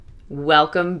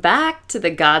Welcome back to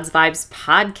the God's Vibes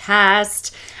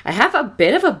podcast. I have a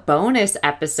bit of a bonus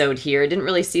episode here. Didn't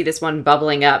really see this one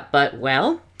bubbling up, but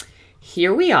well,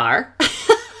 here we are.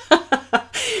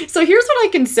 So here's what I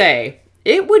can say.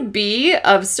 It would be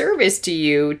of service to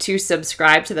you to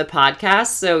subscribe to the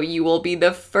podcast so you will be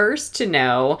the first to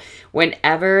know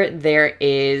whenever there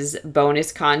is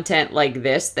bonus content like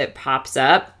this that pops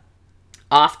up.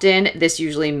 Often, this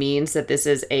usually means that this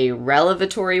is a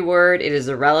revelatory word. It is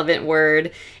a relevant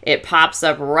word. It pops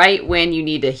up right when you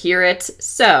need to hear it.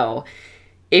 So,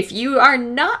 if you are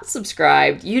not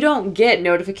subscribed, you don't get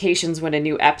notifications when a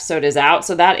new episode is out.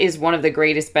 So that is one of the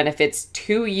greatest benefits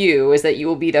to you, is that you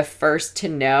will be the first to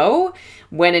know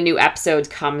when a new episode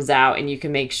comes out, and you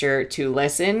can make sure to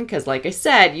listen because, like I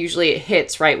said, usually it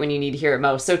hits right when you need to hear it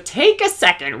most. So take a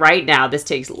second right now. This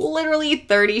takes literally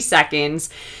 30 seconds.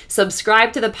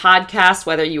 Subscribe to the podcast,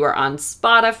 whether you are on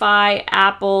Spotify,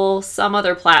 Apple, some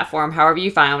other platform, however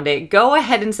you found it. Go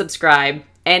ahead and subscribe.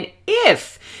 And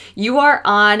if you are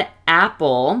on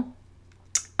Apple,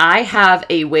 I have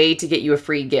a way to get you a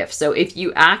free gift. So if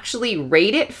you actually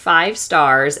rate it 5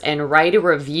 stars and write a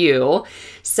review,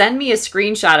 send me a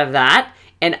screenshot of that,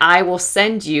 and I will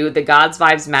send you the God's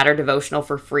Vibes Matter devotional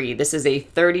for free. This is a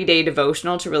 30-day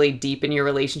devotional to really deepen your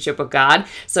relationship with God.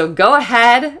 So go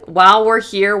ahead while we're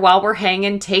here, while we're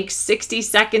hanging, take 60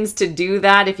 seconds to do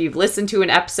that. If you've listened to an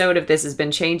episode, if this has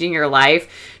been changing your life,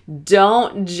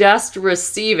 don't just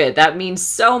receive it. That means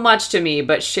so much to me,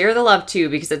 but share the love too,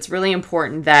 because it's really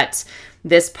important that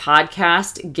this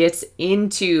podcast gets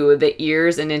into the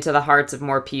ears and into the hearts of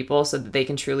more people so that they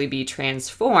can truly be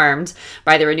transformed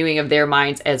by the renewing of their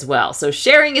minds as well. So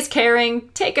sharing is caring.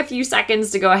 Take a few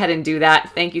seconds to go ahead and do that.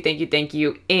 Thank you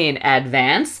in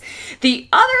advance. The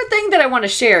other thing that I want to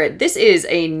share, this is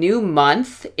a new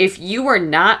month. If you are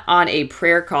not on a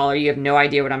prayer call or you have no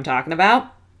idea what I'm talking about,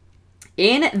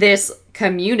 in this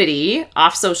community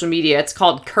off social media, it's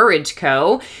called Courage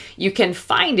Co. You can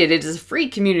find it. It is a free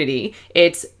community.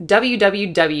 It's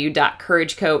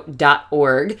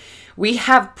www.courageco.org. We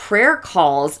have prayer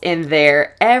calls in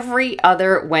there every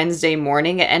other Wednesday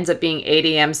morning. It ends up being 8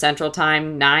 a.m. Central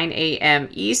Time, 9 a.m.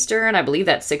 Eastern. I believe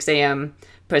that's 6 a.m.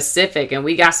 Pacific. And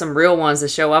we got some real ones to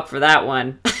show up for that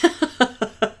one.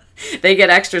 They get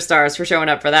extra stars for showing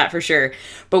up for that, for sure.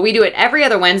 But we do it every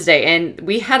other Wednesday, and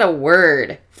we had a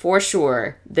word for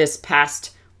sure this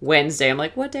past Wednesday. I'm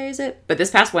like, what day is it? But this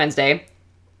past Wednesday,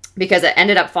 because it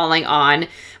ended up falling on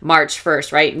March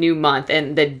 1st, right? New month.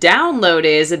 And the download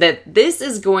is that this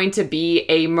is going to be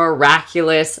a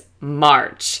miraculous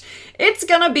March. It's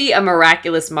going to be a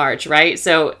miraculous March, right?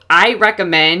 So I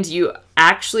recommend you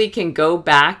actually can go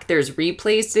back. There's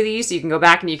replays to these, so you can go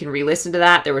back and you can re-listen to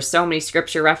that. There were so many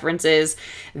scripture references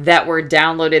that were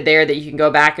downloaded there that you can go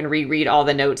back and reread all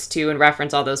the notes too and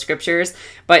reference all those scriptures.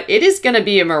 But it is going to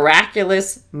be a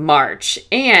miraculous March.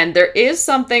 And there is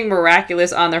something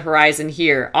miraculous on the horizon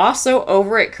here. Also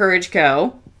over at Courage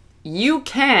Co., you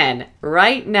can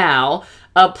right now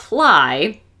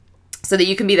apply so that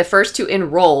you can be the first to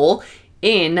enroll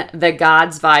in the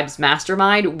God's Vibes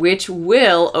Mastermind, which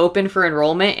will open for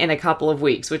enrollment in a couple of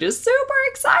weeks, which is super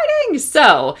exciting.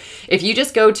 So if you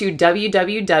just go to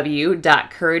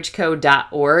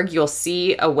www.courageco.org, you'll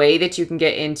see a way that you can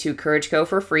get into Courage Co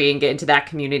for free and get into that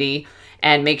community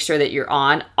and make sure that you're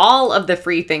on all of the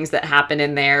free things that happen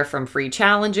in there, from free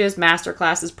challenges,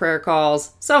 masterclasses, prayer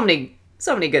calls, so many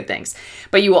good things.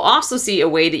 But you will also see a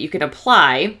way that you can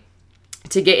apply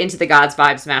to get into the God's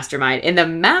Vibes Mastermind. In the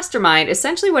Mastermind,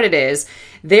 essentially what it is,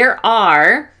 there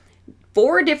are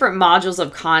 4 different modules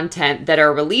of content that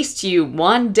are released to you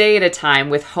one day at a time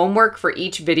with homework for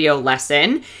each video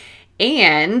lesson.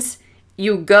 And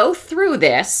you go through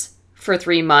this for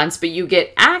 3 months, but you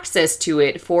get access to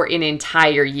it for an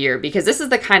entire year, because this is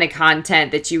the kind of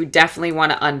content that you definitely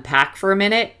want to unpack for a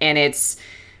minute. And it's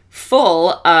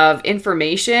full of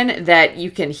information that you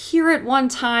can hear at one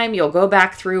time. You'll go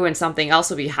back through and something else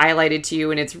will be highlighted to you.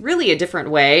 And it's really a different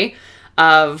way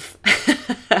of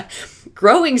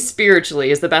growing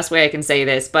spiritually, is the best way I can say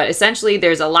this. But essentially,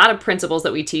 there's a lot of principles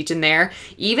that we teach in there,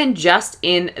 even just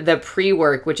in the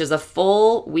pre-work, which is a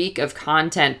full week of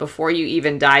content before you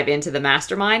even dive into the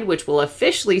mastermind, which will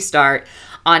officially start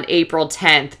on April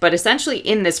 10th. But essentially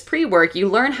in this pre-work, you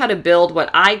learn how to build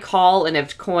what I call and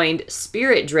have coined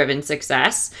spirit-driven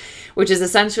success, which is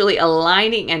essentially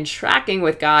aligning and tracking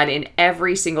with God in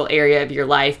every single area of your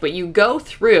life. But you go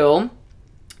through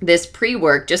this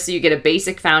pre-work just so you get a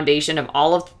basic foundation of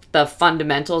all of the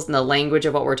fundamentals and the language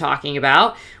of what we're talking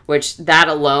about, which that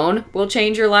alone will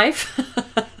change your life.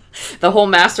 The whole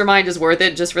mastermind is worth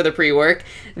it just for the pre-work.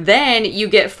 Then you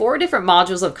get 4 different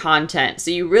modules of content.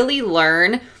 So you really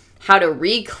learn how to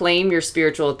reclaim your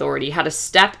spiritual authority, how to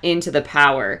step into the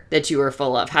power that you are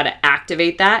full of, how to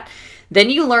activate that. Then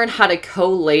you learn how to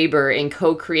co-labor and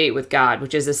co-create with God,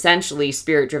 which is essentially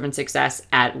spirit-driven success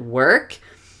at work.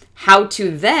 How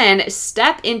to then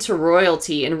step into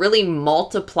royalty and really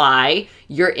multiply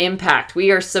your impact.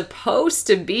 We are supposed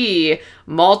to be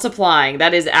multiplying.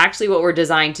 That is actually what we're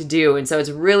designed to do. And so it's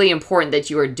really important that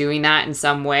you are doing that in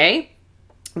some way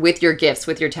with your gifts,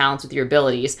 with your talents, with your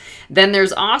abilities. Then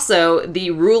there's also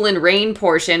the rule and reign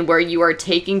portion where you are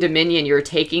taking dominion, you're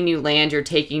taking new land, you're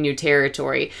taking new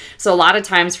territory. So a lot of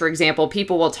times, for example,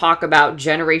 people will talk about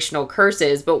generational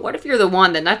curses, but what if you're the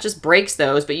one that not just breaks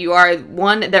those, but you are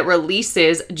one that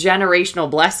releases generational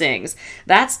blessings?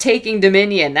 That's taking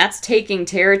dominion, that's taking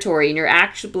territory, and you're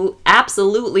actually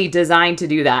absolutely designed to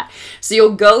do that. So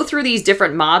you'll go through these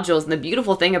different modules, and the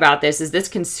beautiful thing about this is this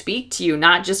can speak to you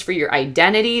not just for your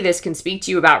identity. This can speak to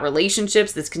you about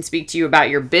relationships. This can speak to you about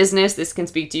your business. This can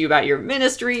speak to you about your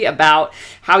ministry, about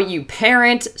how you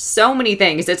parent, so many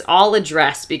things. It's all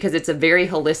addressed because it's a very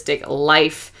holistic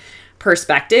life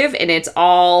perspective, and it's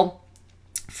all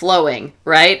flowing,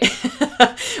 right?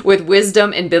 With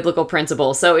wisdom and biblical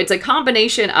principles. So it's a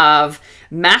combination of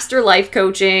master life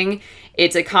coaching.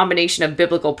 It's a combination of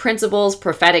biblical principles,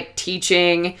 prophetic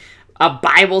teaching, a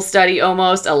Bible study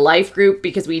almost, a life group,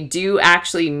 because we do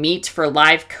actually meet for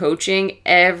live coaching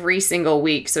every single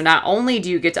week. So not only do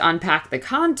you get to unpack the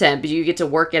content, but you get to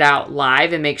work it out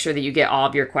live and make sure that you get all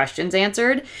of your questions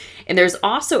answered. And there's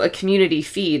also a community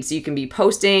feed, so you can be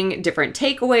posting different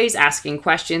takeaways, asking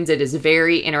questions. It is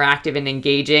very interactive and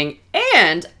engaging.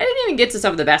 And I didn't even get to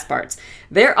some of the best parts.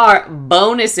 There are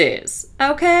bonuses,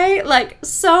 okay? Like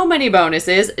so many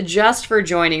bonuses just for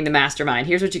joining the mastermind.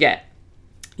 Here's what you get.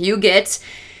 You get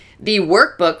the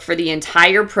workbook for the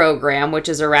entire program, which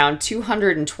is around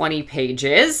 220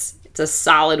 pages. It's a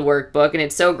solid workbook, and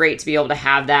it's so great to be able to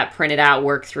have that printed out,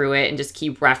 work through it, and just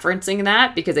keep referencing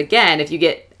that. Because again, if you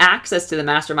get access to the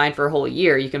mastermind for a whole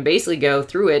year, you can basically go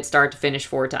through it start to finish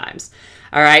 4 times.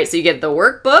 All right, so you get the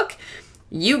workbook.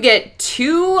 You get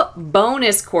 2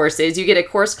 bonus courses. You get a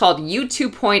course called U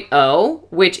 2.0,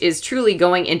 which is truly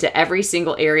going into every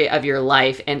single area of your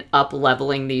life and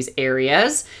up-leveling these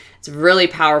areas. It's a really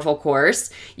powerful course.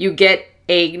 You get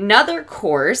another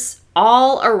course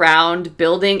all around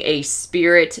building a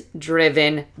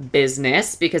spirit-driven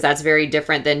business, because that's very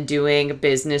different than doing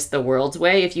business the world's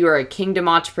way. If you are a kingdom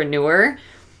entrepreneur,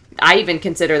 I even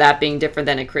consider that being different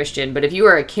than a Christian. But if you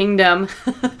are a kingdom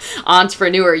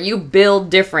entrepreneur, you build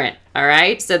different. All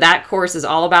right. So that course is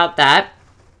all about that.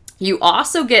 You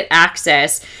also get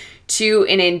access to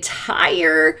an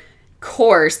entire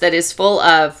course that is full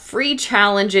of free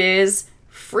challenges,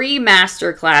 free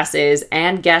master classes,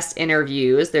 and guest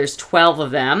interviews. There's 12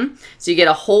 of them. So you get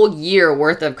a whole year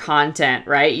worth of content,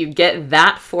 right? You get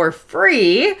that for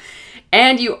free.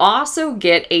 And you also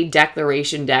get a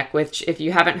declaration deck, which if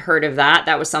you haven't heard of that,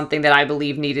 that was something that I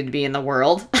believe needed to be in the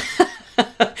world.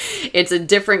 It's a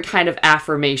different kind of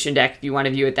affirmation deck if you want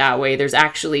to view it that way. There's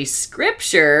actually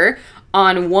scripture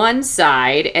on one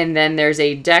side, and then there's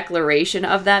a declaration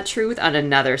of that truth on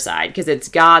another side, because it's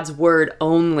God's word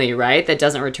only, right? That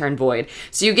doesn't return void.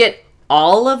 So you get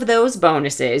all of those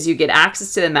bonuses. You get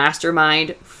access to the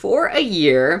mastermind for a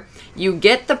year. You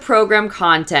get the program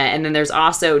content, and then there's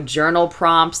also journal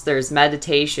prompts, there's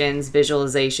meditations,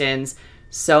 visualizations,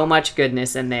 so much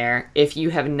goodness in there. If you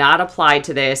have not applied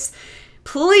to this,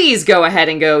 please go ahead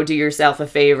and go do yourself a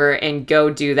favor and go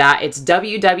do that. It's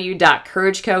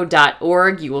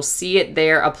www.courageco.org. You will see it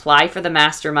there. Apply for the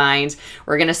mastermind.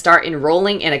 We're going to start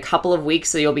enrolling in a couple of weeks,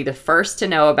 so you'll be the first to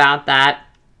know about that.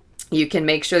 You can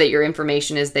make sure that your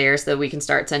information is there so that we can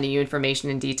start sending you information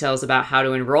and details about how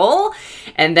to enroll.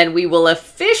 And then we will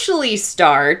officially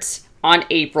start on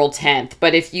April 10th.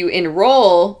 But if you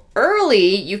enroll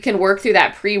early, you can work through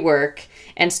that pre-work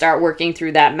and start working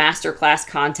through that masterclass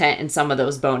content and some of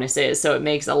those bonuses. So it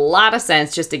makes a lot of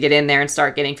sense just to get in there and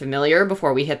start getting familiar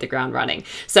before we hit the ground running.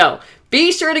 So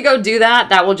be sure to go do that.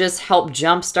 That will just help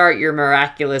jumpstart your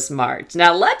miraculous March.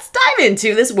 Now let's dive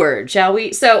into this word, shall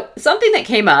we? So something that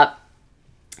came up,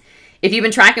 if you've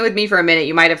been tracking with me for a minute,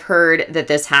 you might have heard that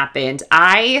this happened.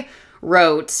 I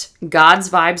wrote God's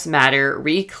Vibes Matter,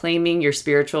 Reclaiming Your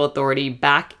Spiritual Authority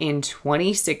back in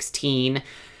 2016,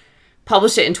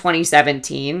 published it in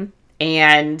 2017,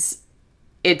 and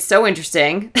it's so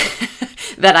interesting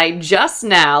that I just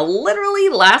now, literally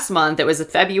last month, it was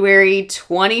February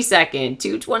 22nd,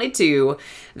 2022,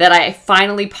 that I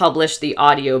finally published the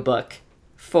audiobook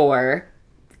for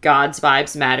God's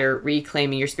Vibes Matter,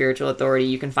 Reclaiming Your Spiritual Authority.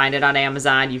 You can find it on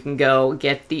Amazon. You can go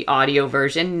get the audio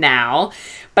version now.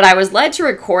 But I was led to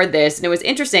record this, and it was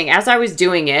interesting. As I was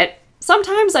doing it,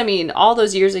 sometimes, all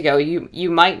those years ago,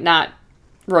 you might not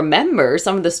remember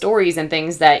some of the stories and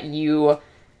things that you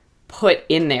put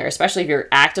in there, especially if you're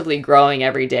actively growing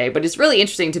every day. But it's really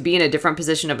interesting to be in a different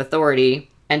position of authority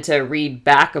and to read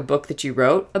back a book that you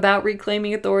wrote about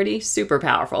reclaiming authority. Super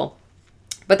powerful.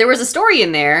 But there was a story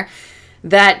in there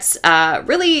that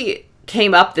really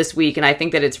came up this week, and I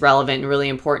think that it's relevant and really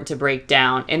important to break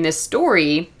down. And this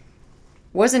story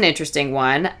was an interesting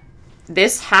one.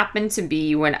 This happened to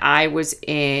be when I would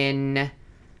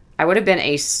have been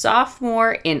a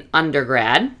sophomore in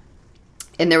undergrad.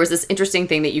 And there was this interesting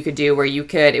thing that you could do where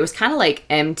it was kind of like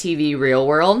MTV Real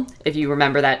World, if you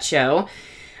remember that show.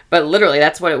 But literally,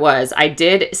 that's what it was. I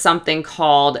did something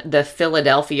called the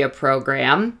Philadelphia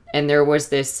program. And there was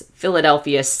this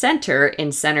Philadelphia Center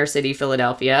in Center City,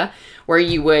 Philadelphia, where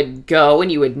you would go and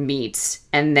you would meet.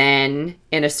 And then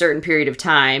in a certain period of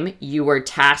time, you were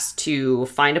tasked to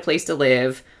find a place to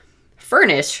live,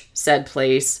 furnish said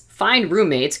place, find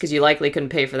roommates, because you likely couldn't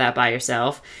pay for that by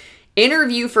yourself,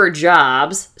 interview for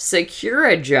jobs, secure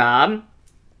a job,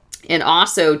 and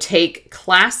also take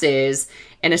classes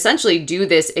and essentially do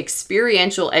this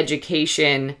experiential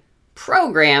education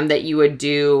program that you would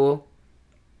do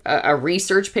a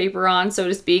research paper on, so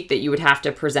to speak, that you would have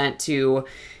to present to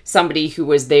somebody who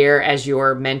was there as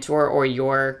your mentor or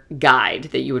your guide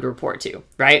that you would report to,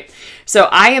 right? So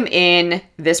I am in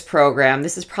this program.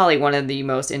 This is probably one of the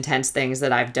most intense things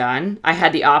that I've done. I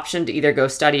had the option to either go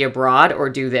study abroad or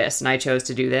do this, and I chose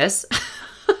to do this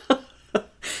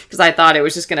because I thought it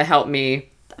was just going to help me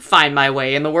find my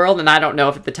way in the world. And I don't know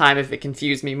if it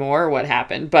confused me more or what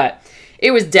happened, but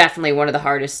it was definitely one of the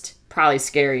hardest, probably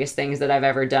scariest things that I've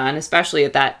ever done, especially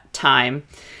at that time.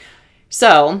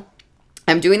 So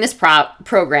I'm doing this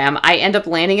program. I end up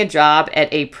landing a job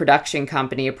at a production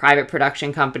company, a private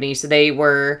production company. So they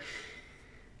were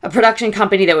a production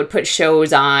company that would put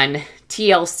shows on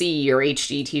TLC or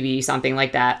HGTV, something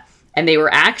like that. And they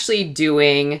were actually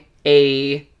doing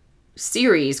a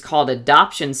series called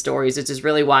Adoption Stories, which is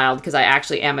really wild because I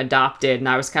actually am adopted. And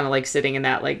I was kind of like sitting in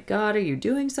that like, God, are you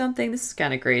doing something? This is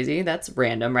kind of crazy. That's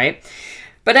random, right?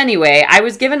 But anyway, I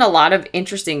was given a lot of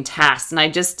interesting tasks, and I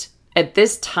just, at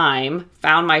this time,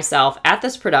 found myself at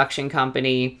this production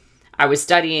company. I was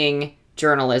studying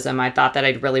journalism. I thought that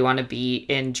I'd really want to be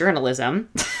in journalism.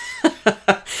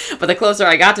 But the closer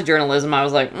I got to journalism, I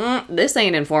was like, this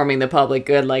ain't informing the public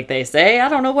good like they say. I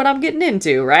don't know what I'm getting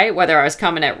into, right? Whether I was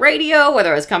coming at radio,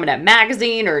 whether I was coming at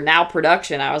magazine, or now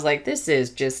production, I was like, this is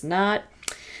just not,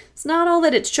 it's not all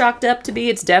that it's chalked up to be.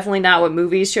 It's definitely not what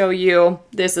movies show you.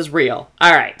 This is real.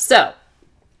 All right, so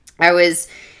I was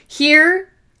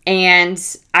here,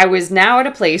 and I was now at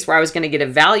a place where I was going to get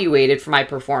evaluated for my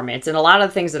performance. And a lot of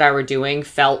the things that I were doing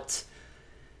felt,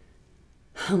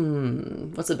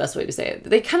 what's the best way to say it?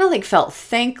 They kind of like felt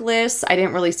thankless. I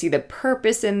didn't really see the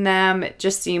purpose in them. It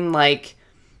just seemed like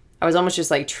I was almost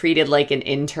just like treated like an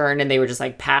intern, and they were just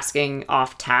like passing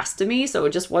off tasks to me. So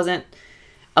it just wasn't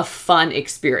a fun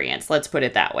experience. Let's put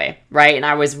it that way. Right. And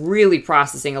I was really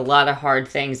processing a lot of hard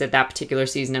things at that particular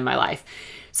season in my life.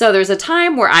 So there's a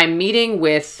time where I'm meeting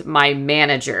with my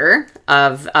manager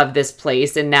of this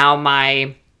place, and now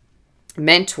my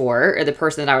mentor, or the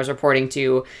person that I was reporting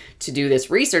to do this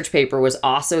research paper, was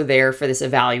also there for this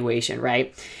evaluation,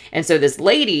 right? And so this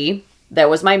lady that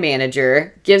was my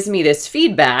manager gives me this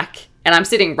feedback, and I'm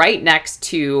sitting right next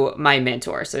to my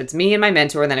mentor. So it's me and my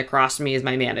mentor, and then across from me is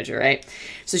my manager, right?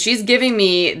 So she's giving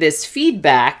me this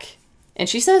feedback, and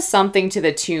she says something to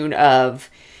the tune of,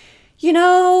 you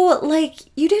know, like,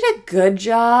 you did a good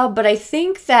job, but I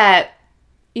think that,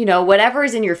 you know, whatever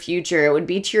is in your future, it would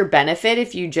be to your benefit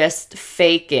if you just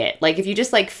fake it. Like, if you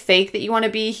just like fake that you want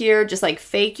to be here, just like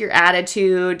fake your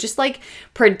attitude, just like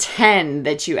pretend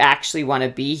that you actually want to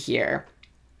be here.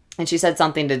 And she said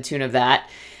something to the tune of that.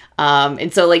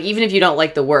 And so like, even if you don't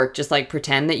like the work, just like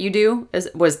pretend that you do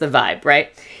was the vibe, right?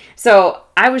 So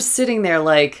I was sitting there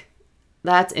like,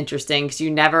 that's interesting, because you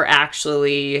never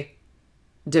actually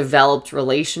developed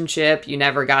relationship. You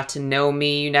never got to know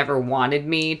me. You never wanted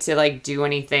me to like do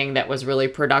anything that was really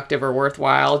productive or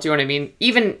worthwhile. Do you know what I mean?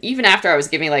 Even after I was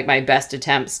giving like my best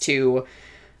attempts to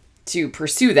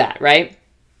pursue that, right?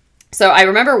 So I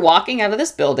remember walking out of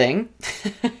this building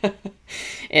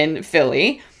in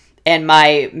Philly, and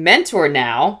my mentor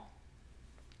now,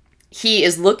 he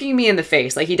is looking me in the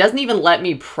face. Like, he doesn't even let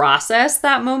me process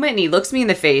that moment. And he looks me in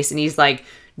the face and he's like,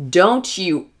 don't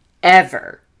you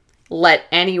ever let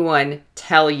anyone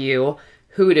tell you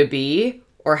who to be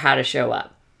or how to show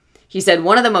up. He said,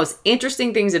 one of the most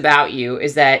interesting things about you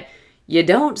is that you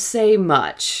don't say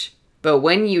much, but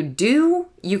when you do,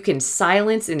 you can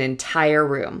silence an entire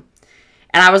room.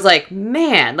 And I was like,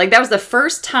 man, like that was the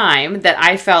first time that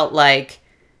I felt like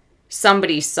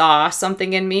somebody saw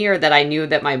something in me or that I knew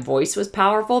that my voice was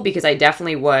powerful, because I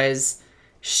definitely was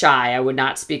shy. I would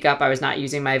not speak up. I was not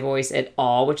using my voice at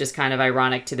all, which is kind of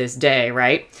ironic to this day,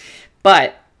 right?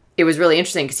 But it was really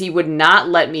interesting because he would not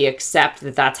let me accept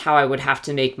that that's how I would have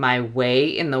to make my way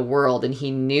in the world. And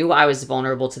he knew I was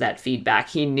vulnerable to that feedback.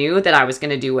 He knew that I was going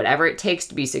to do whatever it takes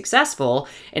to be successful.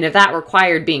 And if that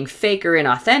required being fake or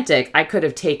inauthentic, I could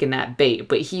have taken that bait,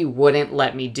 but he wouldn't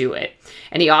let me do it.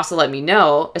 And he also let me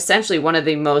know, essentially, one of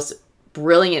the most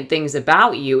brilliant things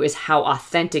about you is how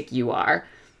authentic you are.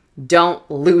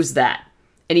 Don't lose that.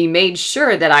 And he made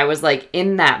sure that I was like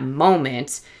in that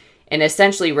moment and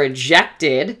essentially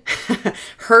rejected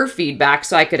her feedback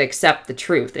so I could accept the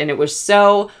truth. And it was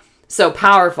so, so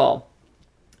powerful,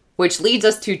 which leads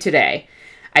us to today.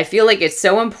 I feel like it's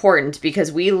so important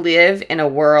because we live in a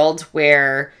world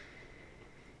where,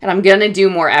 and I'm going to do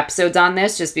more episodes on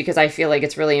this just because I feel like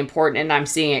it's really important, and I'm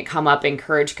seeing it come up in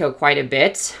Courage Co quite a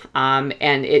bit. And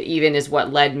it even is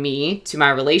what led me to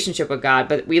my relationship with God.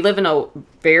 But we live in a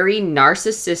very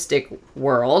narcissistic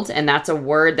world, and that's a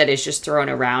word that is just thrown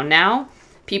around now.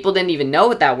 People didn't even know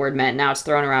what that word meant. Now it's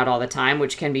thrown around all the time,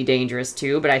 which can be dangerous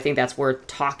too, but I think that's worth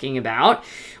talking about.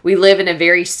 We live in a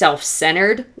very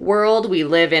self-centered world. We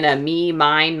live in a me,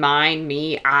 mine,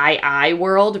 me, I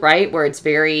world, right? Where it's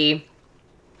very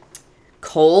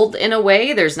cold in a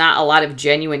way. There's not a lot of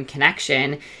genuine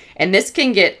connection. And this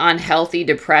can get unhealthy,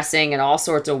 depressing, and all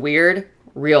sorts of weird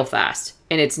real fast.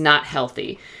 And it's not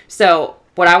healthy. So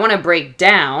what I want to break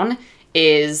down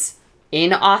is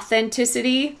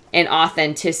inauthenticity and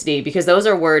authenticity, because those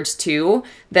are words too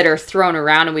that are thrown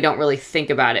around and we don't really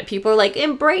think about it. People are like,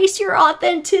 embrace your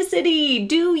authenticity,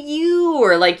 do you?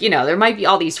 Or like, there might be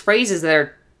all these phrases that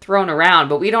are thrown around,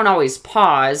 but we don't always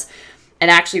pause and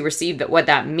actually receive what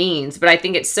that means. But I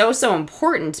think it's so, so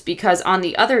important because on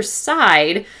the other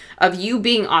side of you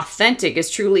being authentic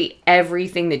is truly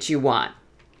everything that you want.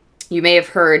 You may have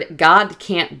heard God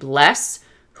can't bless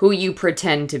who you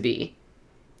pretend to be.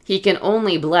 He can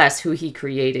only bless who he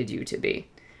created you to be,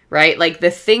 right? Like the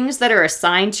things that are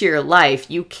assigned to your life,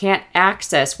 you can't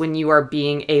access when you are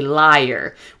being a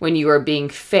liar, when you are being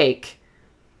fake.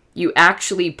 You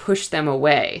actually push them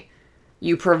away.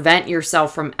 You prevent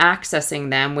yourself from accessing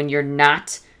them when you're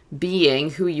not being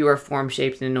who you are formed,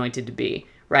 shaped, and anointed to be,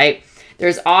 right?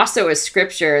 There's also a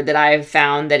scripture that I've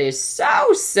found that is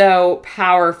so, so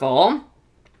powerful.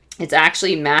 It's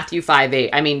actually Matthew 5:8.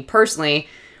 I mean, personally,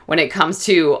 when it comes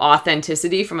to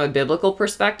authenticity from a biblical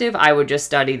perspective, I would just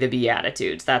study the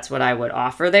Beatitudes. That's what I would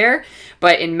offer there.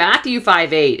 But in Matthew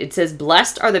 5:8, it says,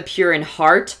 "Blessed are the pure in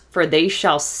heart, for they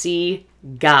shall see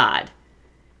God."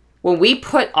 When we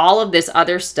put all of this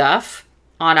other stuff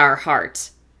on our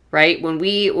heart, right? When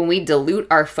we dilute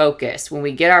our focus, when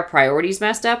we get our priorities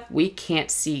messed up, we can't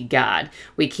see God.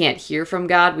 We can't hear from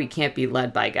God. We can't be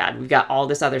led by God. We've got all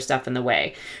this other stuff in the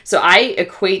way. So I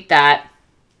equate that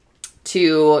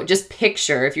to just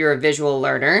picture, if you're a visual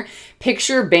learner,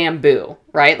 picture bamboo,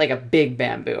 right? Like a big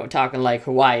bamboo. I'm talking like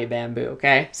Hawaii bamboo,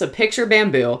 okay? So picture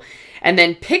bamboo, and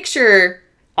then picture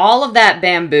all of that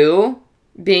bamboo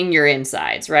being your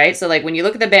insides, right? So like when you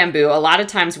look at the bamboo, a lot of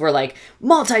times we're like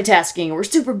multitasking, we're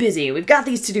super busy, we've got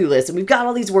these to-do lists, and we've got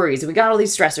all these worries, and we got all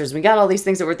these stressors, and we got all these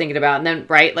things that we're thinking about, and then,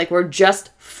 right, like we're just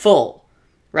full,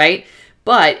 right?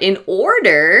 But in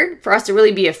order for us to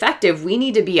really be effective, we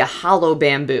need to be a hollow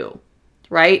bamboo,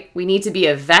 right? We need to be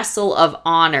a vessel of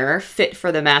honor fit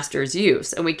for the master's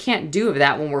use. And we can't do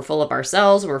that when we're full of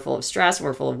ourselves, when we're full of stress, when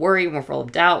we're full of worry, when we're full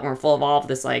of doubt, when we're full of all of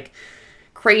this like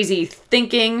crazy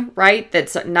thinking, right?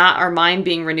 That's not our mind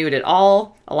being renewed at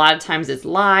all. A lot of times it's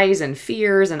lies and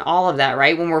fears and all of that,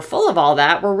 right? When we're full of all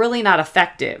that, we're really not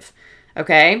effective,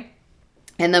 okay?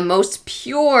 And the most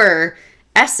pure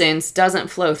essence doesn't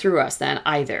flow through us then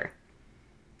either,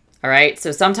 all right?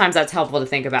 So sometimes that's helpful to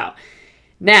think about.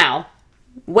 Now,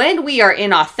 when we are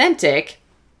inauthentic,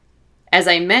 as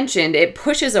I mentioned, it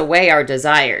pushes away our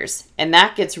desires. And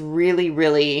that gets really,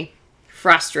 really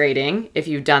frustrating if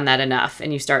you've done that enough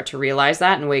and you start to realize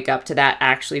that and wake up to that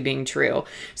actually being true.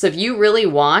 So if you really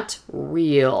want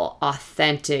real,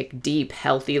 authentic, deep,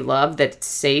 healthy love that's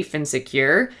safe and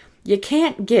secure, you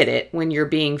can't get it when you're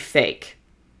being fake.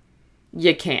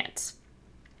 You can't.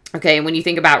 Okay, and when you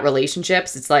think about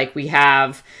relationships, it's like we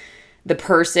have the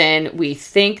person we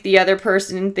think the other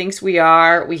person thinks we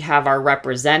are. We have our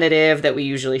representative that we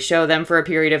usually show them for a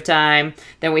period of time.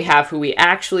 Then we have who we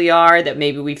actually are, that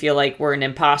maybe we feel like we're an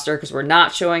imposter because we're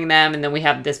not showing them. And then we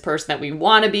have this person that we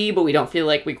want to be, but we don't feel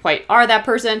like we quite are that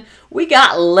person. We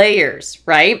got layers,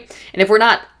 right? And if we're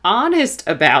not honest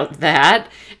about that,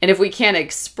 and if we can't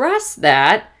express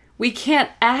that, we can't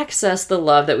access the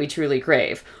love that we truly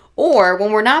crave. Or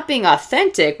when we're not being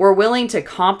authentic, we're willing to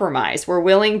compromise. We're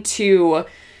willing to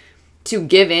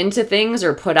give in to things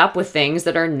or put up with things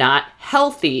that are not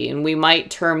healthy. And we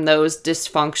might term those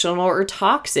dysfunctional or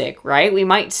toxic, right? We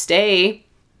might stay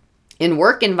in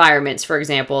work environments, for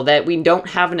example, that we don't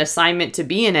have an assignment to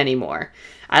be in anymore.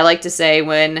 I like to say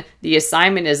when the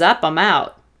assignment is up, I'm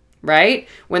out. Right?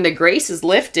 When the grace is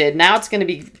lifted, now it's going to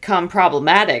become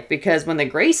problematic, because when the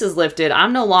grace is lifted,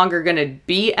 I'm no longer going to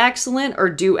be excellent or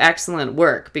do excellent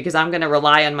work because I'm going to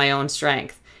rely on my own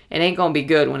strength. It ain't going to be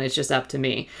good when it's just up to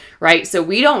me, right? So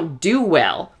we don't do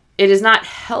well. It is not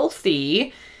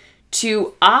healthy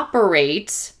to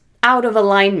operate out of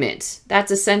alignment. That's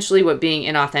essentially what being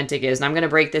inauthentic is. And I'm going to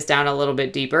break this down a little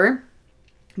bit deeper.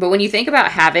 But when you think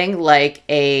about having like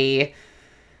a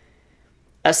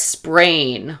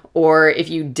sprain, or if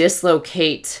you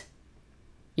dislocate,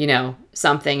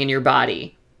 something in your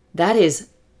body, that is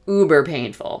uber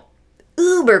painful,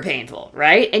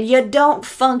 right? And you don't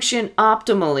function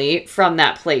optimally from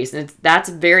that place. And that's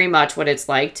very much what it's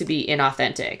like to be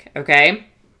inauthentic. Okay.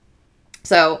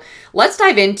 So let's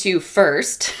dive into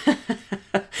first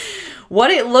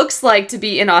what it looks like to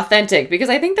be inauthentic, because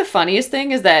I think the funniest thing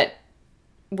is that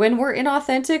when we're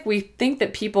inauthentic, we think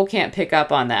that people can't pick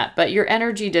up on that, but your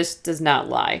energy just does not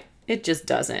lie. It just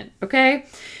doesn't, okay?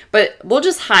 But we'll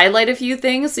just highlight a few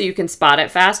things so you can spot it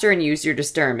faster and use your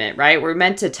discernment, right? We're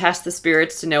meant to test the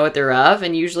spirits to know what they're of,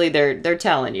 and usually they're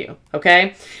telling you,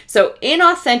 okay? So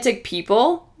inauthentic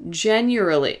people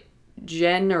generally,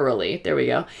 there we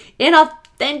go.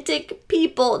 Inauthentic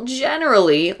people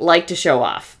generally like to show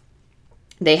off.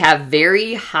 They have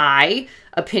very high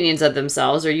opinions of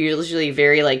themselves, are usually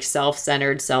very like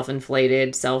self-centered,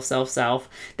 self-inflated, self.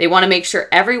 They want to make sure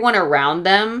everyone around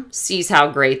them sees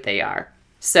how great they are.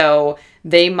 So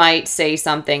they might say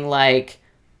something like,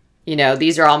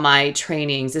 these are all my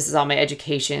trainings. This is all my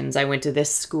educations. I went to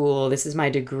this school. This is my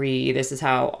degree. This is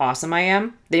how awesome I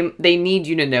am. They need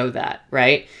you to know that,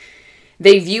 right?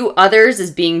 They view others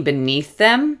as being beneath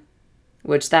them,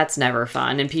 which that's never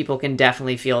fun. And people can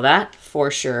definitely feel that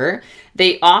for sure.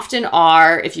 They often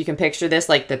are, if you can picture this,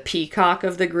 like the peacock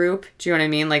of the group. Do you know what I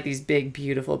mean? Like these big,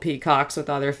 beautiful peacocks with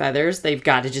all their feathers. They've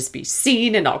got to just be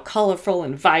seen and all colorful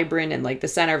and vibrant and like the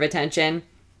center of attention,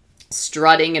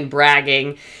 strutting and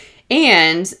bragging.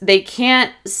 And they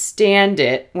can't stand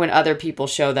it when other people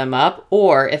show them up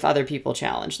or if other people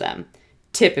challenge them,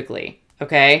 typically.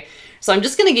 Okay. So I'm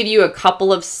just going to give you a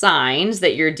couple of signs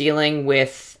that you're dealing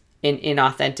with an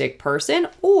inauthentic person,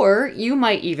 or you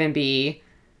might even be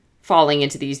falling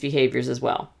into these behaviors as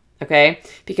well, okay?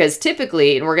 Because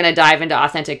typically, and we're going to dive into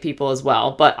authentic people as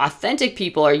well, but authentic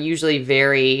people are usually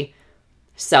very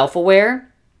self-aware.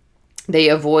 They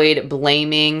avoid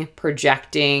blaming,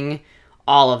 projecting,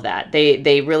 all of that.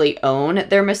 They really own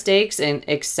their mistakes and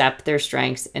accept their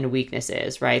strengths and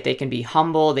weaknesses, right? They can be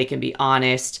humble, they can be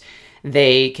honest,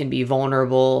 they can be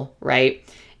vulnerable, right?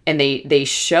 And they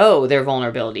show their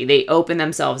vulnerability. They open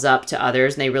themselves up to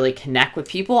others, and they really connect with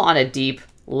people on a deep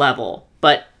level.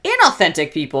 But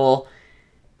inauthentic people,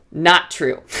 not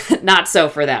true. Not so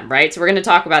for them, right? So we're going to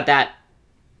talk about that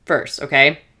first,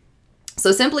 okay?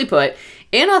 So simply put,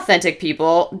 inauthentic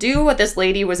people do what this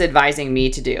lady was advising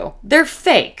me to do. They're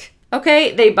fake,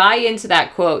 okay? They buy into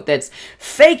that quote that's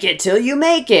fake it till you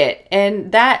make it.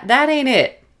 And that ain't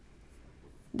it.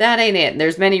 That ain't it.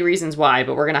 There's many reasons why,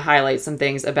 but we're going to highlight some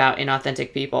things about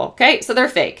inauthentic people. Okay, so they're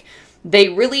fake. They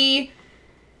really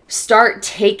start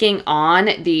taking on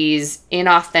these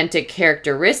inauthentic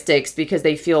characteristics because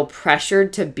they feel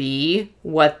pressured to be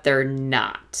what they're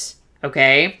not.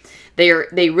 Okay?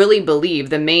 They really believe,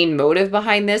 the main motive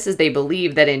behind this is they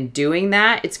believe that in doing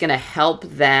that, it's going to help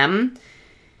them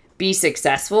be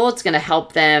successful. It's going to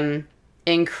help them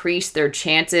increase their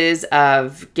chances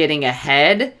of getting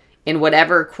ahead in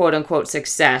whatever quote unquote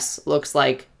success looks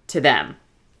like to them.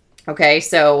 Okay,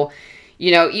 so,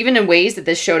 even in ways that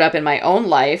this showed up in my own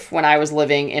life when I was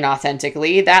living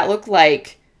inauthentically, that looked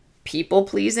like people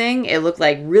pleasing. It looked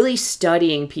like really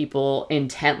studying people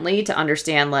intently to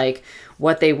understand like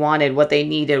what they wanted, what they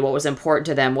needed, what was important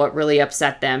to them, what really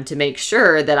upset them, to make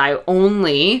sure that I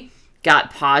only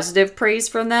got positive praise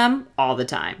from them all the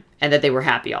time and that they were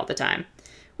happy all the time.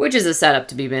 which is a setup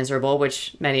to be miserable,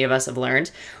 which many of us have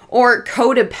learned. Or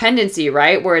codependency,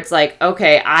 right? Where it's like,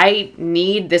 okay, I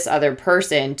need this other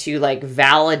person to like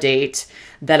validate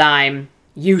that I'm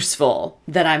useful,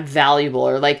 that I'm valuable,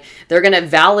 or like they're going to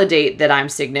validate that I'm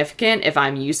significant if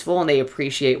I'm useful and they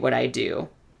appreciate what I do.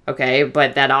 Okay.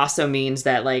 But that also means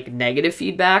that like negative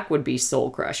feedback would be soul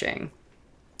crushing,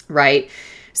 right?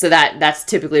 So that's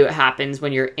typically what happens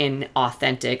when you're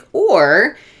inauthentic.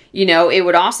 Or, you know, it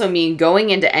would also mean going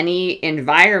into any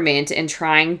environment and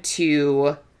trying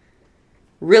to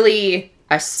really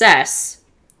assess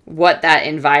what that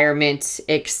environment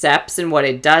accepts and what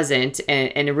it doesn't,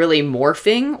 and really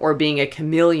morphing or being a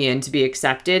chameleon to be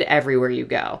accepted everywhere you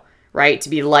go, right? To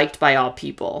be liked by all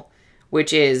people,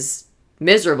 which is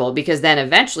miserable, because then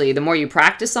eventually the more you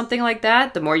practice something like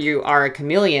that, the more you are a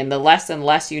chameleon, the less and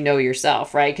less you know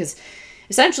yourself, right? Because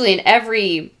essentially in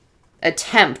every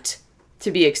attempt to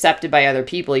be accepted by other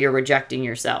people, you're rejecting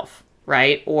yourself,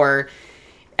 right? Or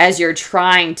as you're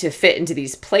trying to fit into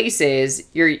these places,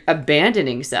 you're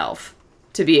abandoning self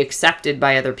to be accepted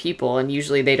by other people. And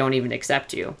usually they don't even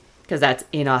accept you because that's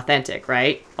inauthentic,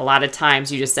 right? A lot of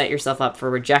times you just set yourself up for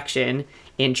rejection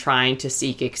in trying to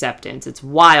seek acceptance. It's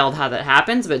wild how that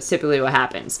happens, but it's typically what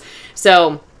happens.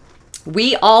 So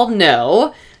we all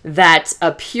know that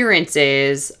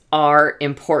appearances are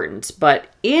important, but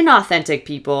inauthentic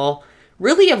people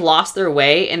really have lost their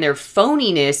way, and their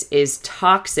phoniness is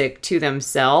toxic to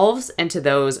themselves and to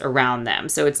those around them.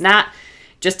 So it's not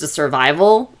just a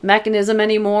survival mechanism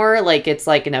anymore. Like it's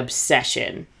like an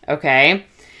obsession. Okay.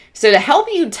 So to help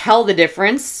you tell the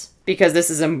difference, because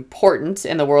this is important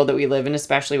in the world that we live in,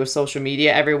 especially with social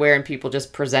media everywhere and people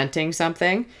just presenting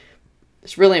something,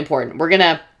 it's really important. We're going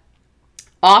to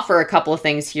offer a couple of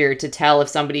things here to tell if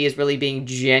somebody is really being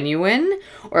genuine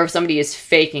or if somebody is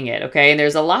faking it. Okay. And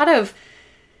there's a lot of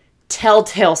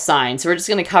telltale signs. So we're just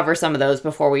going to cover some of those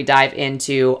before we dive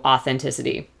into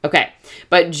authenticity. Okay.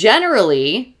 But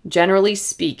generally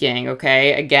speaking,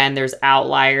 okay, again, there's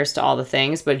outliers to all the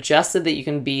things, but just so that you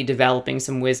can be developing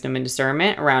some wisdom and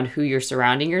discernment around who you're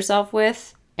surrounding yourself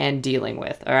with and dealing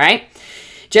with. All right.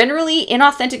 Generally,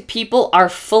 inauthentic people are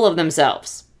full of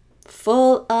themselves.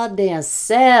 Full of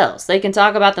themselves. They can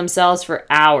talk about themselves for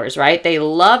hours, right? They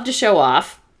love to show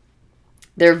off.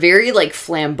 They're very like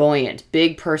flamboyant,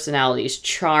 big personalities,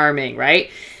 charming,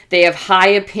 right? They have high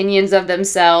opinions of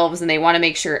themselves and they want to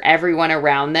make sure everyone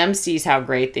around them sees how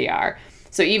great they are.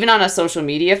 So even on a social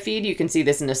media feed, you can see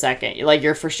this in a second.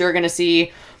 You're for sure going to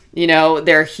see, you know,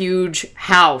 their huge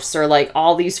house or like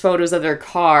all these photos of their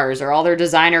cars or all their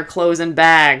designer clothes and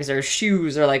bags or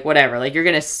shoes or like whatever. Like you're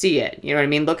going to see it. You know what I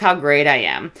mean? Look how great I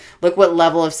am. Look what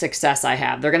level of success I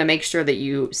have. They're going to make sure that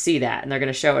you see that and they're going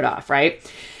to show it off, right?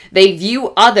 They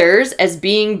view others as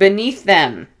being beneath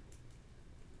them,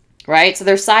 right? So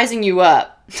they're sizing you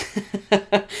up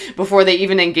before they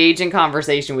even engage in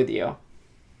conversation with you,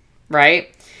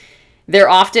 right? They're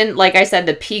often, like I said,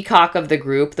 the peacock of the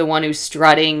group, the one who's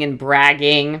strutting and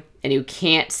bragging and who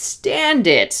can't stand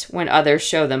it when others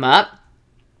show them up.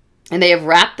 And they have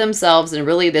wrapped themselves in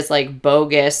really this like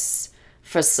bogus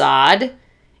facade,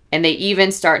 and they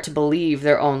even start to believe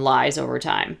their own lies over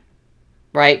time.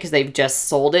 Right? Because they've just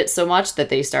sold it so much that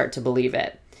they start to believe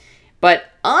it. But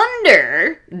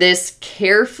under this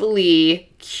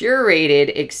carefully curated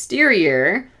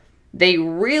exterior, they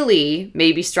really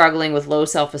may be struggling with low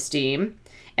self-esteem,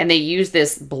 and they use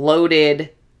this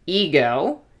bloated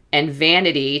ego and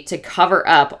vanity to cover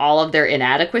up all of their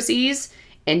inadequacies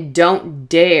and don't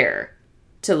dare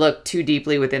to look too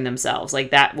deeply within themselves.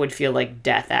 Like that would feel like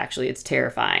death, actually. It's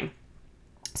terrifying.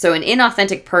 So an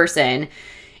inauthentic person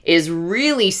is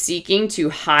really seeking to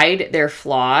hide their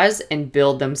flaws and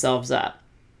build themselves up.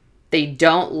 They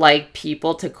don't like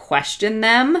people to question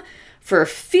them for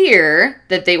fear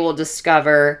that they will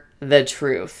discover the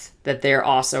truth that they're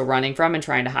also running from and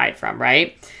trying to hide from,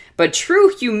 right? But true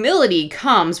humility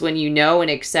comes when you know and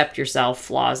accept yourself,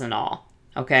 flaws and all,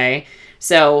 okay?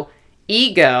 So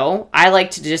ego, I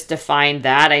like to just define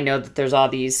that. I know that there's all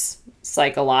these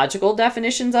psychological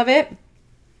definitions of it,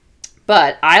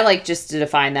 but I like just to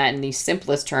define that in the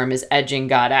simplest term as edging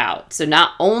God out. So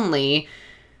not only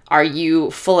are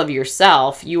you full of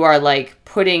yourself, you are like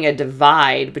putting a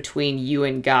divide between you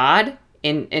and God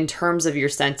in terms of your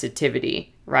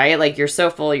sensitivity, right? Like you're so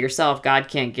full of yourself, God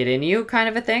can't get in you kind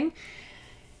of a thing.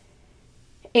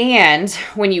 And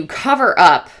when you cover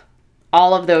up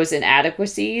all of those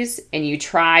inadequacies and you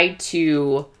try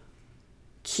to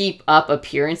keep up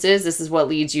appearances, this is what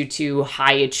leads you to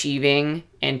high achieving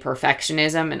and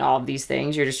perfectionism and all of these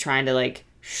things. You're just trying to like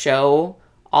show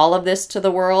all of this to the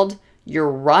world.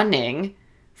 You're running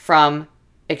from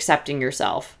accepting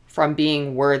yourself, from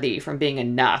being worthy, from being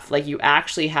enough. Like you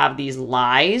actually have these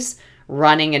lies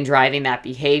running and driving that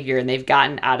behavior, and they've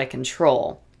gotten out of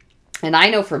control. And I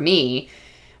know for me,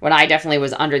 when I definitely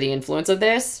was under the influence of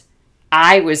this,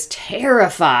 I was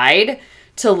terrified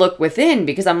to look within,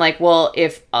 because I'm like, well,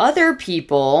 if other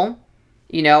people,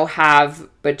 have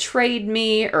betrayed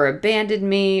me or abandoned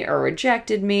me or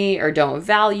rejected me or don't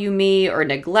value me or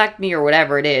neglect me or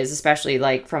whatever it is, especially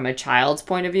like from a child's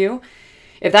point of view,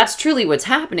 if that's truly what's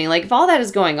happening, like if all that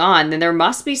is going on, then there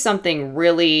must be something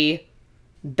really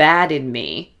bad in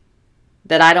me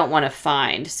that I don't want to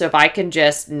find. So if I can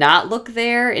just not look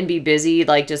there and be busy,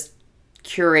 like just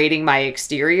curating my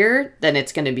exterior, then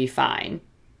it's going to be fine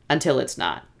until it's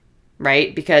not,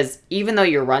 right? Because even though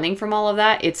you're running from all of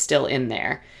that, it's still in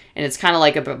there. And it's kind of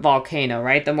like a volcano,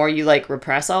 right? The more you like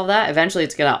repress all that, eventually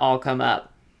it's going to all come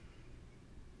up.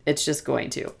 It's just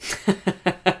going to,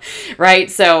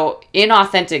 right? So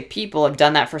inauthentic people have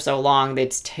done that for so long that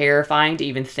it's terrifying to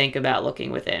even think about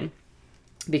looking within,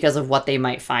 because of what they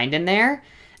might find in there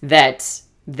that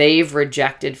they've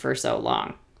rejected for so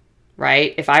long,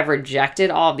 right? If I've rejected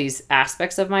all of these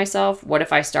aspects of myself, what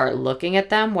if I start looking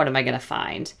at them? What am I going to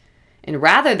find? And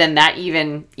rather than that,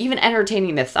 even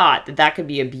entertaining the thought that that could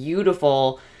be a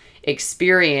beautiful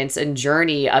experience and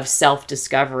journey of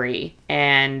self-discovery,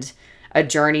 and a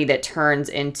journey that turns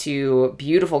into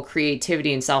beautiful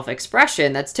creativity and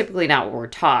self-expression, that's typically not what we're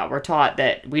taught. We're taught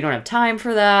that we don't have time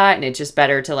for that, and it's just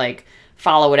better to like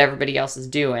follow what everybody else is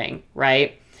doing,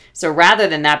 right? So rather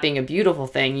than that being a beautiful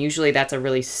thing, usually that's a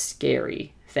really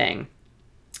scary thing.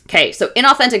 Okay, so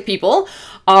inauthentic people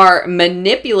are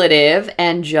manipulative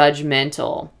and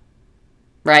judgmental,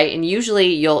 right? And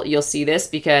usually you'll see this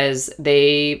because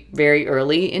they very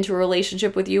early into a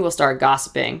relationship with you will start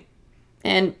gossiping.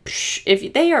 And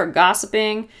if they are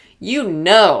gossiping, you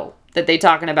know that they're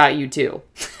talking about you too,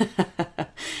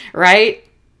 right?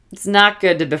 It's not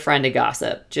good to befriend a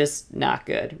gossip, just not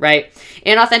good, right?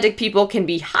 Inauthentic people can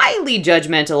be highly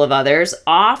judgmental of others,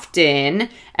 often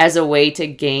as a way to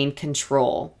gain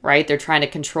control, right? They're trying to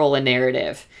control a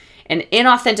narrative. An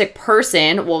inauthentic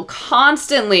person will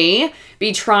constantly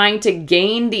be trying to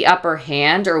gain the upper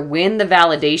hand or win the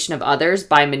validation of others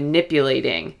by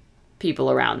manipulating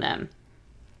people around them,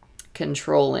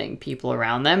 controlling people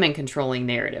around them, and controlling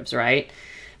narratives, right?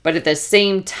 But at the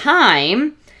same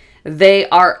time, they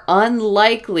are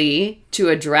unlikely to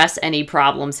address any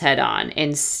problems head on.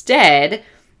 Instead,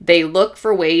 they look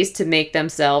for ways to make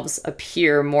themselves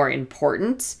appear more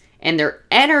important, and their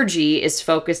energy is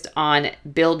focused on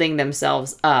building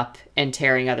themselves up and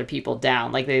tearing other people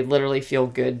down. Like they literally feel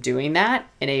good doing that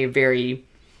in a very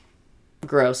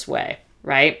gross way,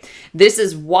 right? This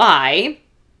is why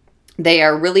they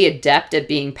are really adept at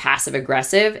being passive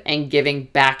aggressive and giving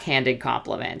backhanded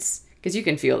compliments. Because you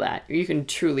can feel that. You can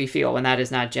truly feel when that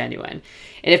is not genuine.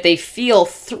 And if they feel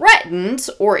threatened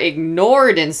or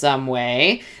ignored in some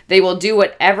way, they will do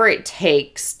whatever it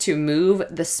takes to move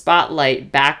the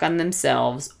spotlight back on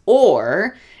themselves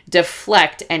or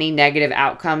deflect any negative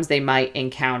outcomes they might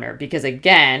encounter. Because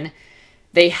again,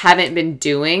 they haven't been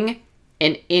doing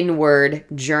an inward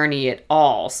journey at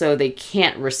all. So they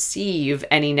can't receive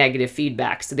any negative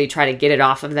feedback. So they try to get it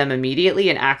off of them immediately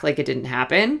and act like it didn't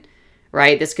happen.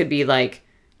 Right? This could be like,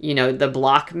 the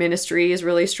block ministry is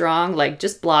really strong. Like,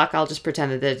 just block. I'll just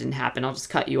pretend that didn't happen. I'll just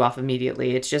cut you off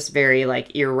immediately. It's just very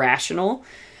like irrational.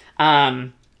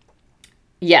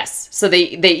 Yes. So they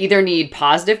either need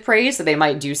positive praise. So they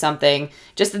might do something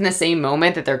just in the same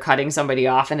moment that they're cutting somebody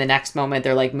off. And the next moment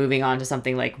they're like moving on to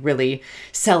something like really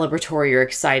celebratory or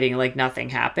exciting, like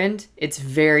nothing happened. It's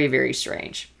very, very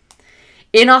strange.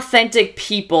 Inauthentic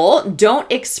people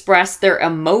don't express their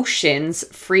emotions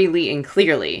freely and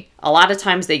clearly. A lot of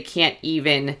times they can't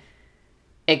even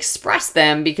express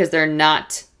them because they're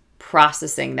not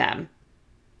processing them.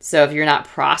 So if you're not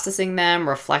processing them,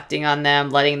 reflecting on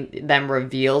them, letting them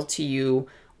reveal to you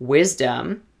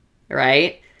wisdom,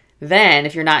 right? Then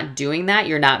if you're not doing that,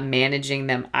 you're not managing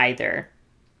them either.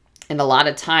 And a lot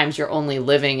of times you're only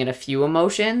living in a few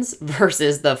emotions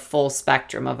versus the full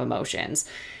spectrum of emotions.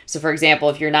 So for example,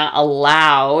 if you're not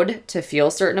allowed to feel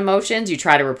certain emotions, you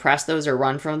try to repress those or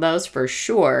run from those for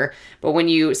sure. But when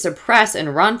you suppress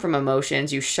and run from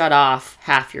emotions, you shut off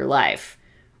half your life,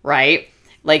 right?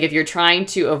 Like if you're trying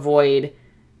to avoid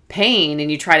pain and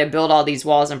you try to build all these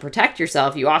walls and protect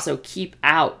yourself, you also keep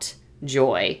out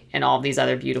joy and all these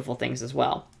other beautiful things as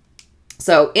well.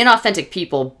 So inauthentic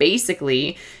people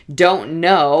basically don't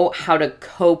know how to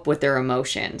cope with their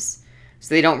emotions.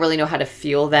 So they don't really know how to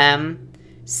feel them,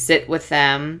 sit with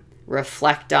them,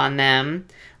 reflect on them,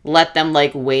 let them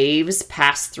like waves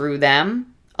pass through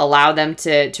them, allow them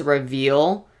to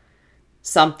reveal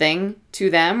something to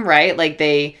them, right? Like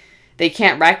they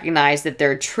can't recognize that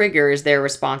their trigger is their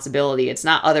responsibility. It's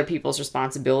not other people's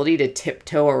responsibility to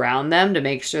tiptoe around them to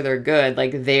make sure they're good.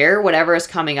 Like whatever is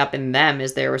coming up in them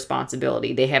is their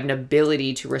responsibility. They have an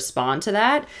ability to respond to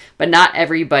that, but not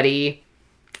everybody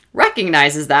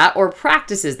recognizes that or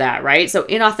practices that, right? So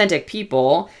inauthentic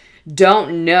people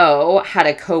don't know how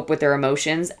to cope with their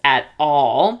emotions at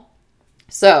all.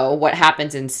 So what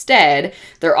happens instead,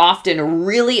 they're often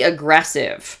really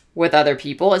aggressive with other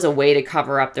people as a way to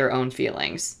cover up their own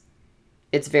feelings.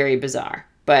 It's very bizarre,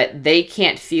 but they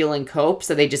can't feel and cope,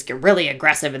 so they just get really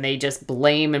aggressive and they just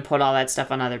blame and put all that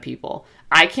stuff on other people.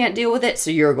 I can't deal with it,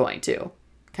 so you're going to.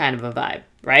 Kind of a vibe,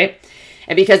 right?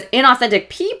 And because inauthentic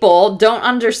people don't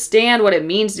understand what it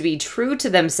means to be true to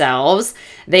themselves,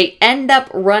 they end up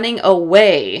running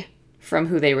away from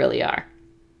who they really are.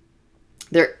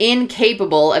 They're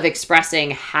incapable of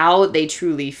expressing how they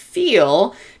truly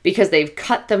feel because they've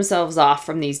cut themselves off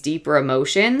from these deeper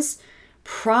emotions,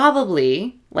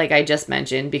 probably, like I just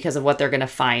mentioned, because of what they're going to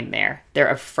find there. They're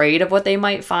afraid of what they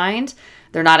might find.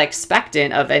 They're not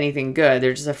expectant of anything good.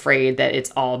 They're just afraid that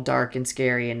it's all dark and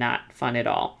scary and not fun at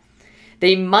all.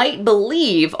 They might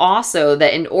believe also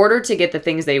that in order to get the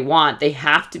things they want, they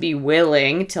have to be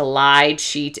willing to lie,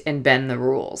 cheat, and bend the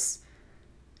rules,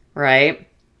 right?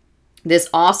 This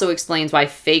also explains why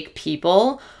fake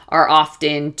people are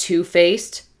often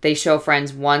two-faced. They show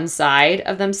friends one side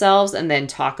of themselves and then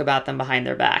talk about them behind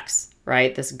their backs,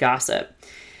 right? This gossip.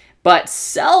 But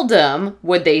seldom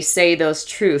would they say those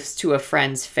truths to a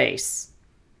friend's face,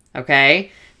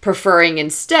 okay? Preferring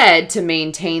instead to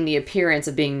maintain the appearance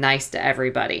of being nice to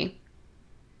everybody.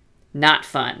 Not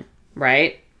fun,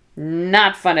 right?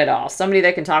 Not fun at all. Somebody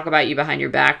that can talk about you behind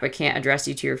your back but can't address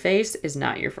you to your face is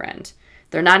not your friend.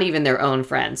 They're not even their own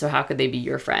friend, so how could they be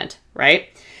your friend, right?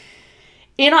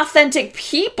 Inauthentic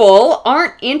people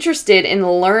aren't interested in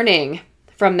learning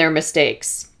from their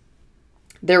mistakes.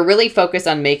 They're really focused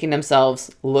on making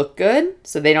themselves look good,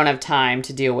 so they don't have time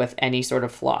to deal with any sort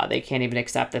of flaw. They can't even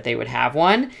accept that they would have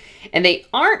one. And they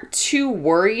aren't too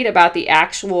worried about the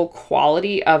actual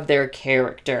quality of their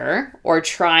character or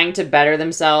trying to better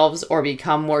themselves or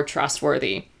become more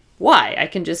trustworthy. Why? I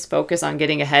can just focus on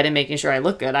getting ahead and making sure I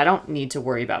look good. I don't need to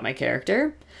worry about my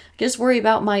character. I can just worry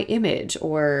about my image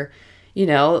or,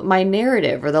 my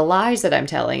narrative or the lies that I'm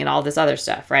telling and all this other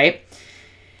stuff, right?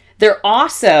 They're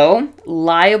also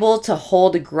liable to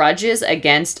hold grudges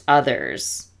against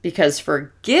others because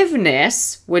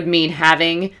forgiveness would mean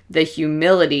having the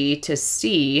humility to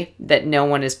see that no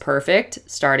one is perfect,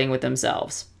 starting with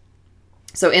themselves.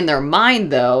 So in their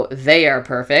mind, though, they are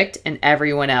perfect and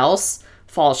everyone else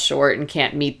falls short and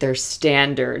can't meet their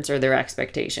standards or their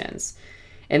expectations.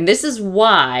 And this is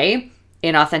why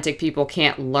inauthentic people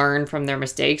can't learn from their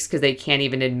mistakes because they can't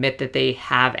even admit that they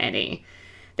have any.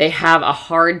 They have a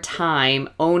hard time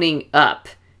owning up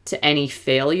to any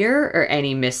failure or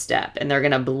any misstep, and they're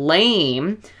going to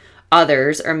blame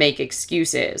others or make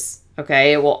excuses.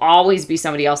 Okay, it will always be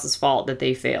somebody else's fault that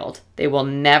they failed. They will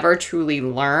never truly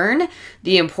learn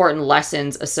the important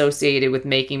lessons associated with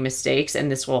making mistakes,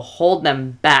 and this will hold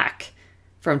them back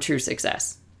from true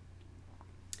success.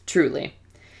 Truly.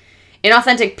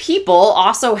 Inauthentic people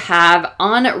also have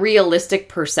unrealistic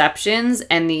perceptions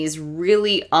and these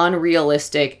really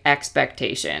unrealistic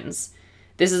expectations.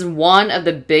 This is one of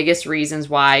the biggest reasons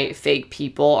why fake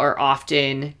people are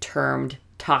often termed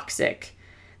toxic.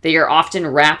 They are often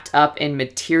wrapped up in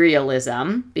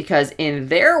materialism because in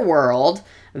their world,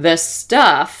 the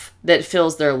stuff that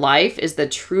fills their life is the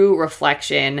true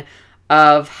reflection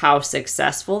of how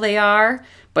successful they are.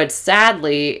 But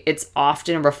sadly, it's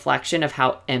often a reflection of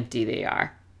how empty they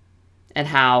are and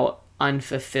how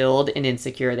unfulfilled and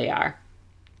insecure they are.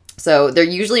 So they're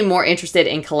usually more interested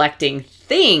in collecting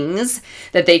things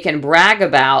that they can brag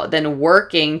about than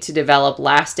working to develop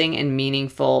lasting and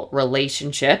meaningful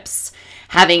relationships.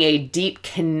 Having a deep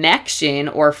connection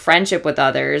or friendship with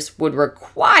others would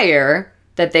require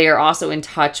that they are also in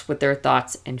touch with their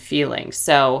thoughts and feelings.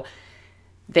 So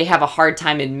they have a hard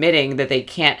time admitting that they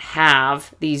can't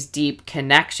have these deep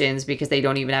connections because they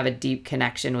don't even have a deep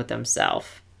connection with themselves.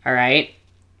 All right.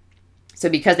 So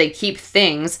because they keep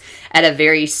things at a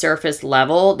very surface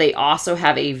level, they also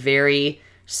have a very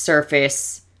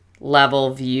surface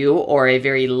level view or a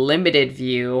very limited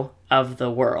view of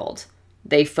the world.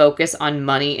 They focus on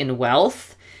money and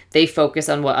wealth. They focus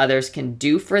on what others can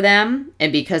do for them.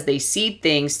 And because they see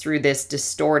things through this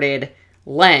distorted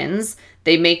lens,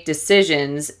 they make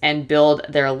decisions and build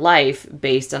their life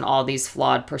based on all these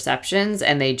flawed perceptions,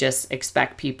 and they just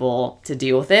expect people to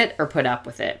deal with it or put up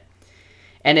with it.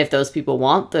 And if those people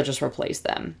won't, they'll just replace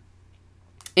them.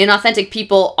 Inauthentic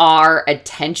people are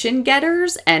attention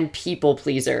getters and people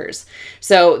pleasers.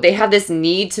 So they have this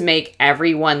need to make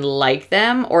everyone like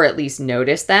them or at least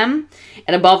notice them.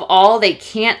 And above all, they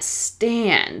can't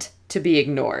stand to be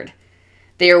ignored.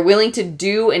 They are willing to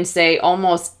do and say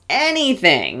almost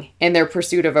anything in their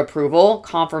pursuit of approval,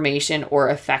 confirmation, or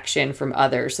affection from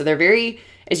others. So they're very,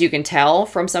 as you can tell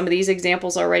from some of these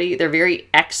examples already, they're very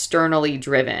externally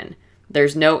driven.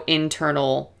 There's no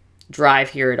internal drive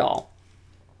here at all.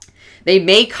 They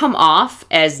may come off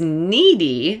as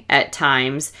needy at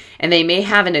times, and they may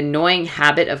have an annoying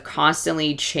habit of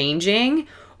constantly changing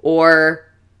or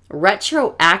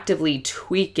retroactively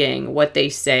tweaking what they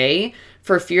say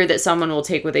for fear that someone will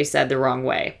take what they said the wrong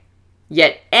way.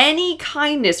 Yet any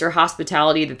kindness or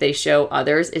hospitality that they show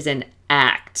others is an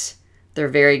act. They're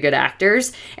very good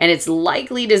actors, and it's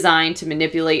likely designed to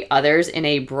manipulate others in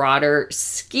a broader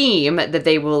scheme that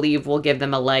they believe will give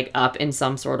them a leg up in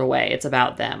some sort of way. It's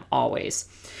about them, always.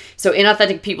 So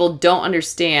inauthentic people don't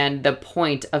understand the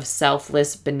point of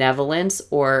selfless benevolence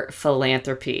or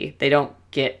philanthropy. They don't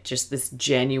get just this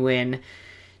genuine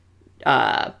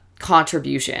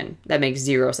contribution that makes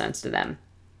zero sense to them.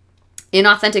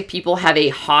 Inauthentic people have a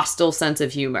hostile sense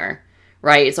of humor.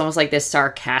 Right? It's almost like this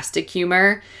sarcastic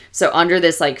humor. So under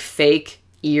this like fake,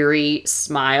 eerie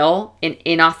smile, an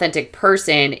inauthentic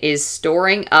person is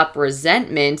storing up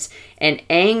resentment and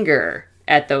anger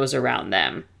at those around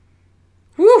them.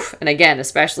 Whew. And again,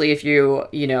 especially if you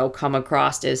come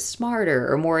across as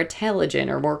smarter or more intelligent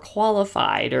or more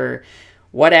qualified or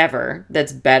whatever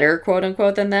that's better, quote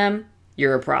unquote, than them,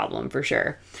 you're a problem for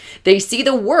sure. They see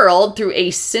the world through a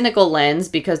cynical lens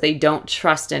because they don't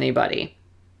trust anybody.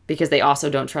 Because they also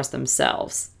don't trust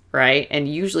themselves, right? And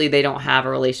usually they don't have a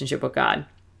relationship with God.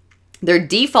 Their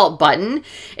default button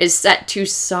is set to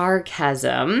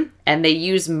sarcasm, and they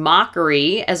use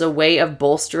mockery as a way of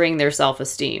bolstering their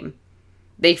self-esteem.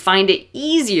 They find it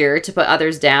easier to put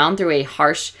others down through a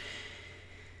harsh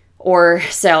or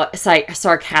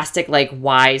sarcastic like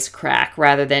wisecrack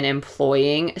rather than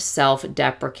employing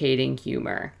self-deprecating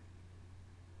humor.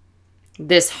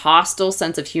 This hostile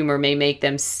sense of humor may make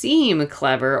them seem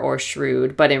clever or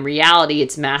shrewd, but in reality,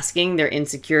 it's masking their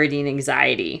insecurity and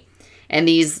anxiety. And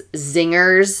these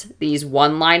zingers, these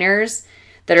one-liners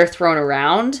that are thrown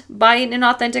around by an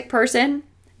inauthentic person,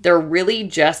 they're really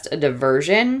just a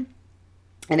diversion,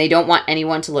 and they don't want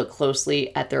anyone to look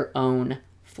closely at their own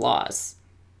flaws,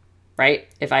 right?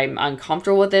 If I'm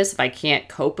uncomfortable with this, if I can't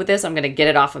cope with this, I'm going to get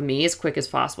it off of me as quick as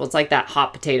possible. It's like that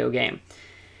hot potato game.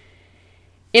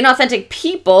 Inauthentic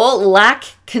people lack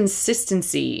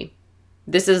consistency.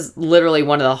 This is literally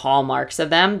one of the hallmarks of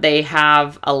them. They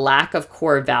have a lack of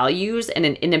core values and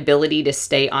an inability to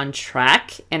stay on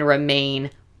track and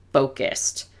remain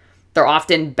focused. They're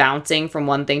often bouncing from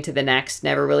one thing to the next,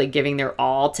 never really giving their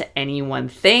all to any one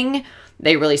thing.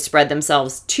 They really spread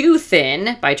themselves too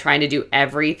thin by trying to do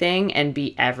everything and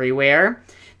be everywhere.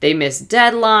 They miss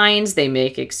deadlines, they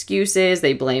make excuses,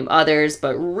 they blame others,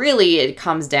 but really it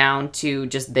comes down to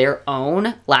just their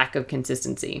own lack of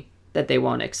consistency that they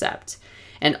won't accept.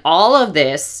 And all of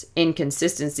this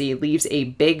inconsistency leaves a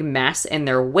big mess in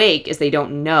their wake as they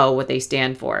don't know what they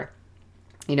stand for.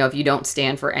 You know, if you don't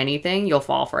stand for anything, you'll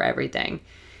fall for everything.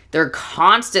 They're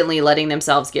constantly letting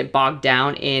themselves get bogged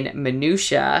down in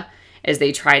minutia as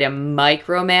they try to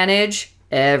micromanage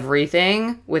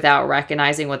everything without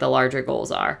recognizing what the larger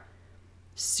goals are.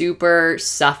 Super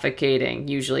suffocating,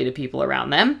 usually, to people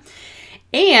around them.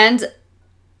 And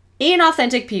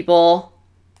inauthentic people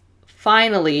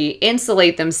finally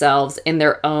insulate themselves in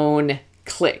their own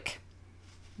clique.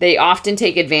 They often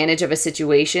take advantage of a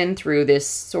situation through this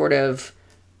sort of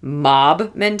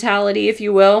mob mentality, if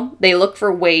you will. They look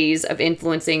for ways of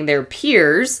influencing their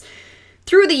peers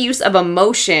through the use of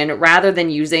emotion rather than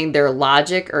using their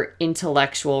logic or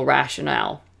intellectual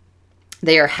rationale.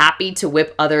 They are happy to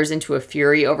whip others into a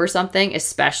fury over something,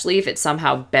 especially if it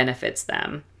somehow benefits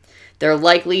them. They're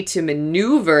likely to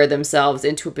maneuver themselves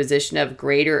into a position of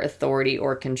greater authority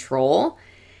or control.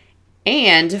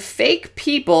 And fake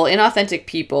people, inauthentic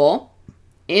people,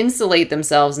 insulate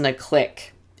themselves in a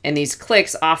clique. And these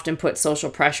cliques often put social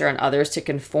pressure on others to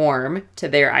conform to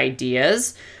their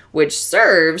ideas, which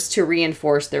serves to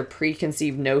reinforce their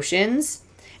preconceived notions.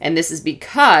 And this is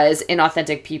because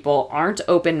inauthentic people aren't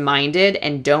open-minded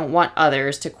and don't want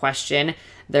others to question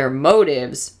their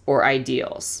motives or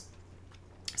ideals.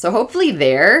 So hopefully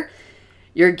there,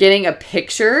 you're getting a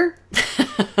picture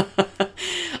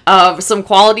of some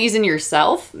qualities in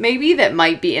yourself, maybe, that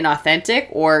might be inauthentic,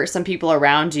 or some people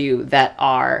around you that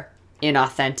are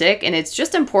inauthentic. And it's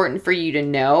just important for you to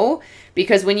know,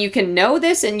 because when you can know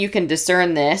this and you can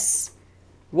discern this,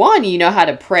 one, you know how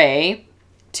to pray.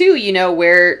 Two, you know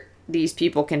where these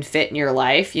people can fit in your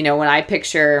life. You know, when I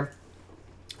picture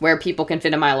where people can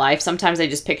fit in my life, sometimes I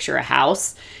just picture a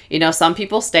house. You know, some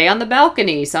people stay on the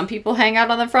balcony. Some people hang out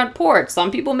on the front porch.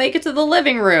 Some people make it to the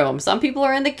living room. Some people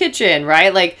are in the kitchen,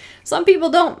 right? Like, some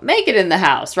people don't make it in the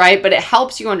house, right? But it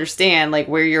helps you understand, like,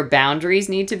 where your boundaries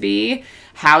need to be,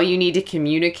 how you need to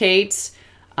communicate,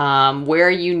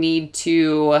 where you need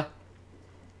to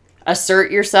assert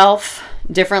yourself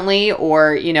differently,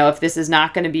 or, you know, if this is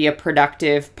not going to be a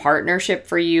productive partnership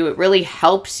for you. It really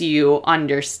helps you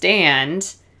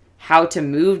understand how to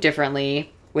move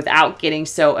differently without getting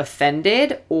so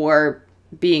offended or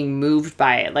being moved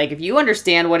by it. Like, if you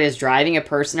understand what is driving a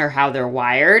person or how they're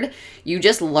wired, you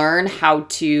just learn how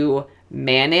to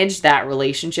manage that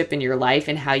relationship in your life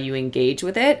and how you engage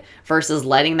with it versus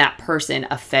letting that person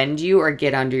offend you or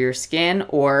get under your skin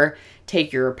or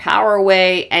take your power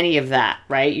away, any of that,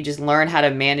 right? You just learn how to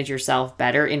manage yourself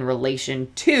better in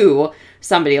relation to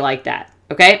somebody like that,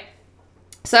 okay?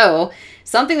 So,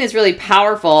 something that's really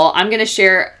powerful, I'm going to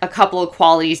share a couple of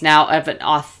qualities now of an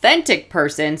authentic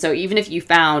person. So even if you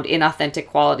found inauthentic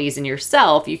qualities in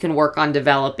yourself, you can work on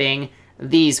developing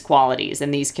these qualities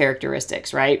and these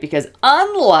characteristics, right? Because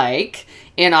unlike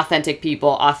inauthentic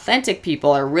people, authentic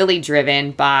people are really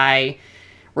driven by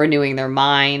renewing their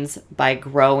minds, by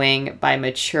growing, by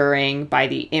maturing, by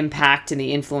the impact and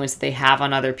the influence that they have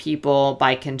on other people,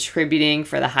 by contributing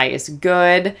for the highest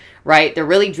good, right? They're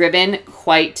really driven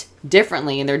quite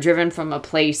differently, and they're driven from a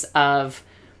place of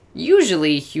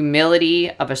usually humility,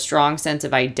 of a strong sense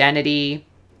of identity,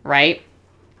 right?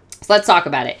 So let's talk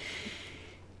about it.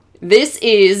 This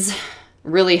is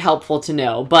really helpful to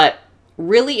know, but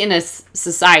really in a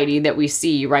society that we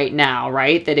see right now,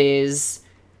 right, that is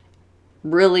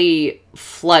really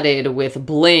flooded with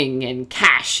bling and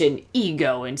cash and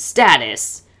ego and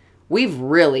status, we've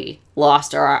really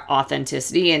lost our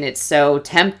authenticity, and it's so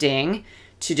tempting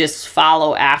to just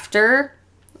follow after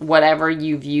whatever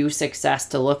you view success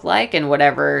to look like and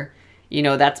whatever, you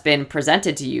know, that's been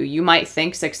presented to you. You might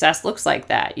think success looks like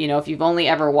that. You know, if you've only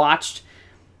ever watched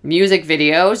music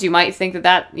videos, you might think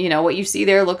that, you know, what you see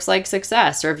there looks like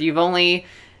success. Or if you've only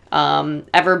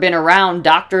ever been around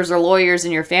doctors or lawyers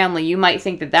in your family, you might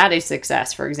think that that is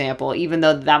success, for example, even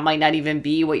though that might not even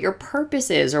be what your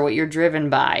purpose is or what you're driven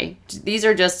by. These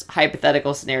are just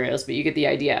hypothetical scenarios, but you get the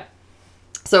idea.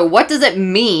 So what does it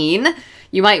mean?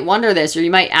 You might wonder this, or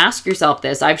you might ask yourself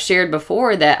this. I've shared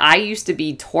before that I used to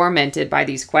be tormented by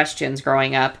these questions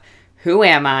growing up. Who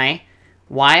am I?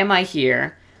 Why am I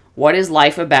here? What is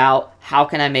life about? How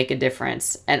can I make a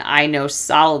difference? And I know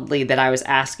solidly that I was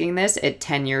asking this at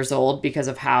 10 years old because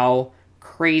of how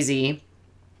crazy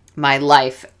my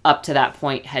life up to that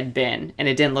point had been. And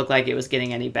it didn't look like it was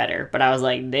getting any better. But I was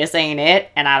like, this ain't it.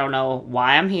 And I don't know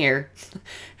why I'm here,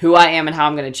 who I am, and how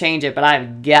I'm going to change it. But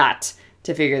I've got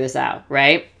to figure this out,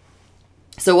 right?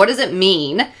 So what does it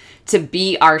mean to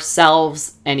be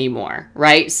ourselves anymore,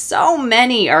 right? So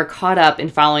many are caught up in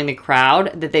following the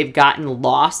crowd that they've gotten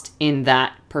lost in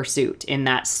that pursuit, in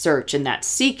that search, in that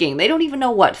seeking. They don't even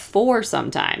know what for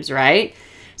sometimes, right?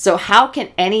 So how can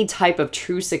any type of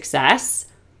true success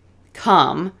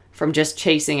come from just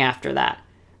chasing after that,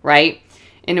 right?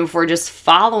 And if we're just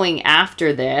following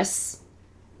after this,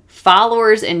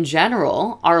 followers in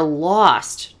general are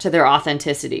lost to their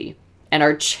authenticity and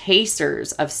are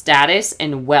chasers of status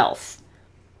and wealth,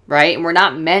 right? And we're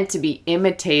not meant to be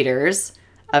imitators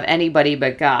of anybody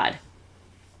but God.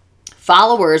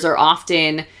 Followers are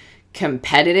often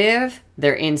competitive,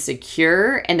 they're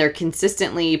insecure, and they're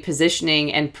consistently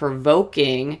positioning and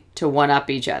provoking to one-up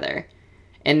each other.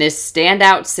 And this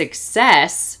standout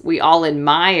success we all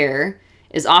admire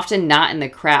is often not in the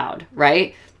crowd,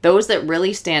 right? Those that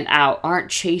really stand out aren't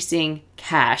chasing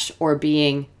cash or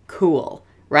being cool,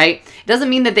 right? It doesn't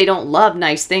mean that they don't love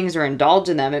nice things or indulge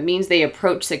in them. It means they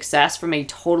approach success from a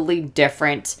totally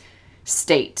different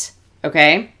state,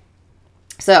 okay?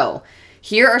 So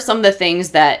here are some of the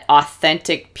things that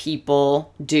authentic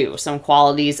people do, some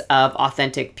qualities of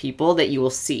authentic people that you will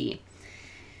see.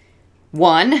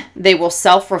 One, they will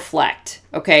self-reflect,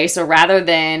 okay? So rather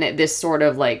than this sort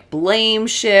of like blame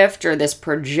shift or this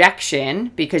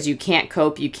projection, because you can't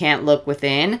cope, you can't look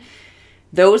within,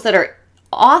 those that are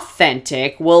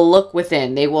authentic will look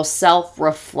within. They will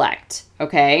self-reflect,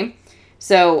 okay?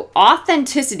 So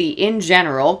authenticity in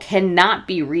general cannot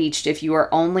be reached if you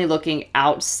are only looking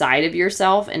outside of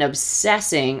yourself and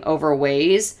obsessing over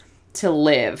ways to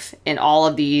live in all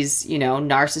of these, you know,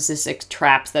 narcissistic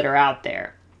traps that are out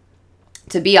there.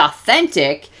 To be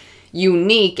authentic,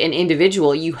 unique and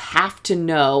individual, you have to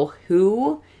know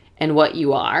who and what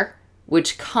you are,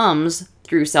 which comes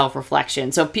through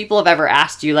self-reflection. So if people have ever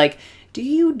asked you, like, do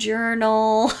you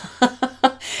journal?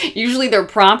 Usually they're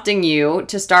prompting you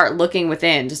to start looking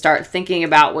within, to start thinking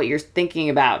about what you're thinking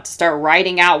about, to start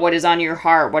writing out what is on your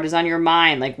heart, what is on your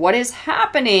mind, like what is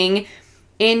happening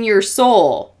in your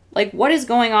soul, like what is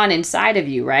going on inside of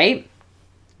you, right?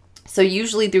 So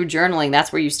usually through journaling,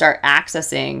 that's where you start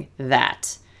accessing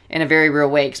that in a very real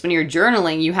way. Because when you're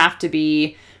journaling, you have to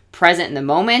be present in the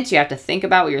moment. You have to think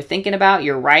about what you're thinking about.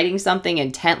 You're writing something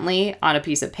intently on a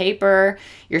piece of paper.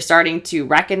 You're starting to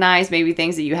recognize maybe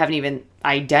things that you haven't even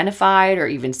identified or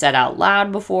even said out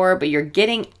loud before, but you're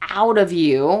getting out of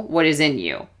you what is in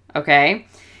you, okay?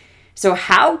 So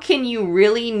how can you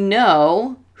really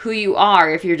know who you are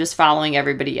if you're just following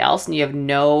everybody else and you have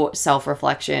no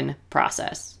self-reflection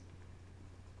process?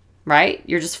 Right?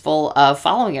 You're just full of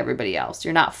following everybody else.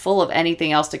 You're not full of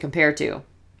anything else to compare to.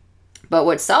 But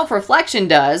what self-reflection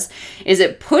does is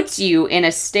it puts you in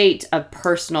a state of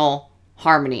personal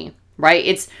harmony, right?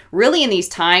 It's really in these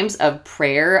times of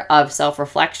prayer, of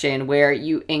self-reflection, where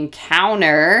you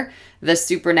encounter the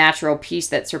supernatural peace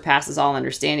that surpasses all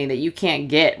understanding that you can't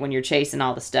get when you're chasing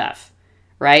all the stuff,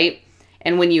 right?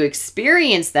 And when you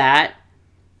experience that,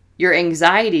 your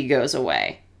anxiety goes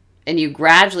away. And you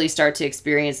gradually start to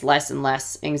experience less and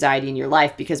less anxiety in your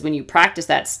life, because when you practice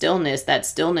that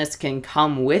stillness can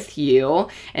come with you,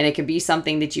 and it can be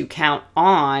something that you count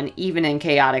on even in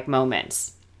chaotic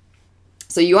moments.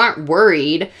 So you aren't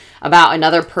worried about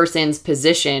another person's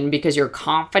position because you're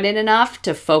confident enough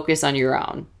to focus on your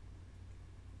own.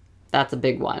 That's a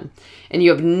big one. And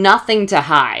you have nothing to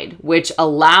hide, which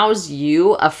allows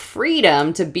you a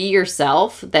freedom to be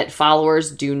yourself that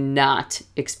followers do not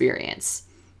experience.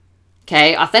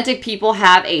 Okay, authentic people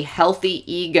have a healthy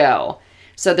ego.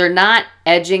 So they're not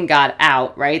edging God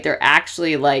out, right? They're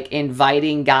actually like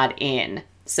inviting God in.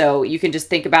 So you can just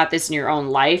think about this in your own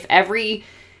life. Every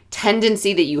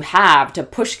tendency that you have to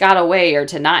push God away, or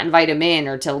to not invite him in,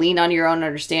 or to lean on your own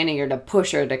understanding, or to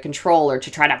push, or to control, or to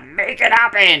try to make it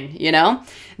happen,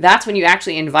 that's when you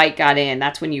actually invite God in.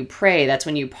 That's when you pray. That's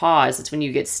when you pause. That's when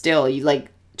you get still. You like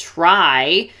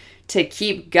try to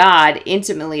keep God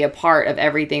intimately a part of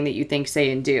everything that you think, say,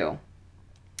 and do.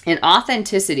 And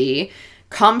authenticity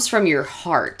comes from your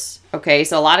heart, okay?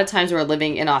 So a lot of times we're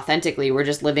living inauthentically. We're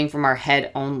just living from our head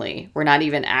only. We're not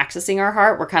even accessing our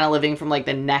heart. We're kind of living from like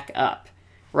the neck up,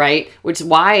 right? Which is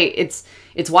why it's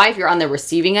why if you're on the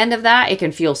receiving end of that, it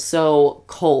can feel so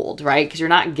cold, right? Because you're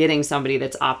not getting somebody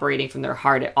that's operating from their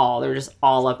heart at all. They're just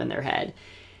all up in their head.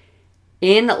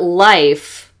 In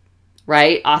life,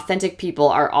 right? Authentic people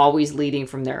are always leading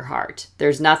from their heart.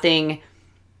 There's nothing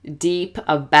deep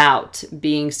about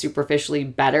being superficially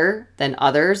better than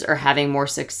others or having more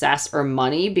success or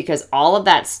money, because all of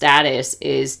that status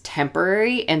is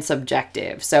temporary and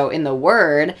subjective. So in the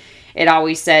word, it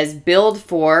always says build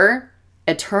for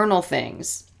eternal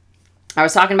things. I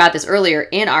was talking about this earlier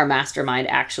in our mastermind,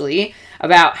 actually,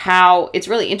 about how it's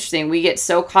really interesting. We get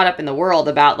so caught up in the world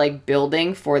about like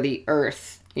building for the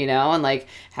earth, and like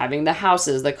having the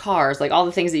houses, the cars, like all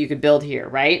the things that you could build here,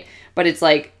 right? But it's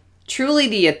like truly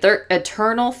the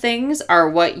eternal things are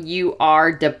what you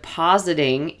are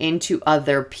depositing into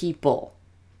other people.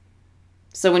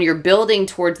 So when you're building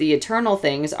towards the eternal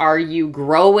things, are you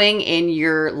growing in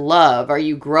your love? Are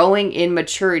you growing in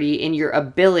maturity, in your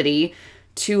ability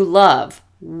to love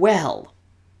well?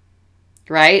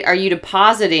 Right? Are you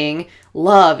depositing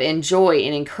love and joy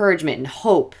and encouragement and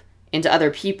hope into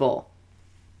other people?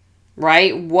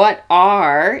 Right? What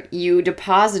are you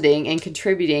depositing and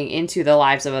contributing into the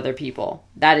lives of other people?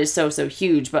 That is so, so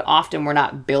huge, but often we're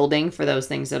not building for those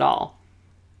things at all.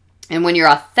 And when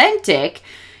you're authentic,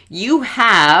 you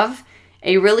have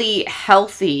a really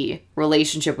healthy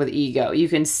relationship with ego. You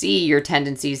can see your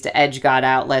tendencies to edge God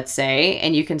out, let's say,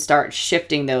 and you can start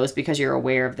shifting those because you're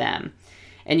aware of them.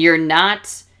 And you're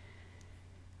not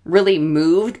really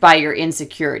moved by your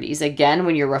insecurities. Again,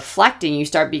 when you're reflecting, you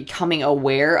start becoming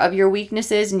aware of your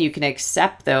weaknesses, and you can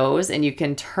accept those, and you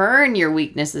can turn your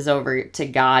weaknesses over to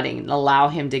God and allow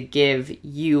him to give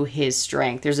you his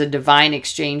strength. There's a divine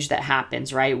exchange that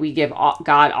happens, right? We give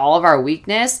God all of our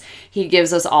weakness. He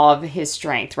gives us all of his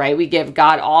strength, right? We give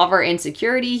God all of our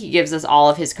insecurity. He gives us all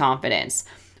of his confidence.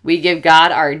 We give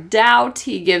God our doubt.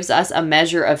 He gives us a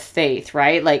measure of faith,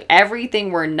 right? Like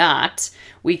everything we're not,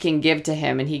 we can give to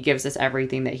him, and he gives us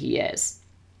everything that he is.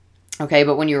 Okay,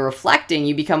 but when you're reflecting,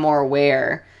 you become more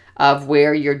aware of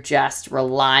where you're just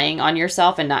relying on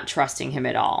yourself and not trusting him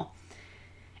at all.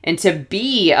 And to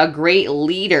be a great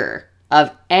leader of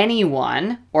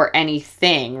anyone or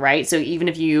anything, right? So even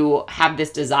if you have this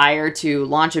desire to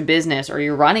launch a business or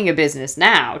you're running a business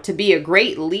now, to be a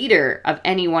great leader of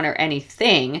anyone or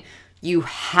anything, you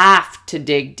have to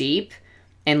dig deep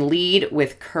and lead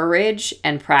with courage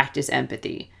and practice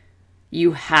empathy.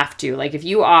 You have to. Like if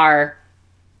you are,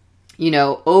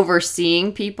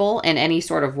 overseeing people in any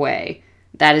sort of way,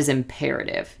 that is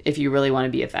imperative if you really want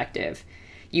to be effective.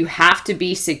 You have to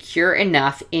be secure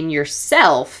enough in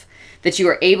yourself that you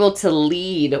are able to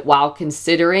lead while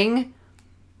considering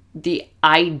the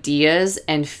ideas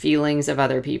and feelings of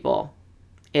other people.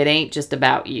 It ain't just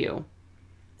about you.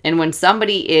 And when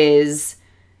somebody is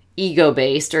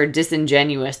ego-based or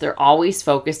disingenuous, they're always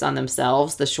focused on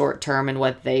themselves, the short term, and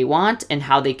what they want and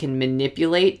how they can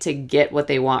manipulate to get what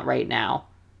they want right now.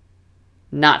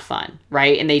 Not fun,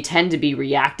 right? And they tend to be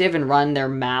reactive and run their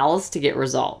mouths to get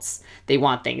results. They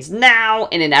want things now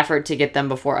in an effort to get them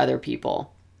before other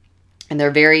people. And they're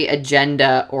very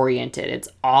agenda oriented. It's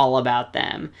all about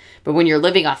them. But when you're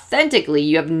living authentically,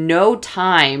 you have no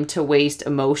time to waste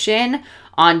emotion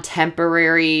on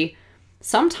temporary,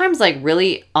 sometimes like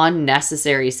really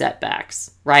unnecessary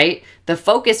setbacks, right? The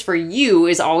focus for you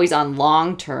is always on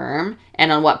long term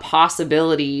and on what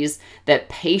possibilities that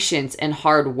patience and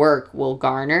hard work will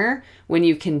garner when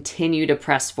you continue to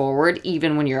press forward,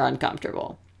 even when you're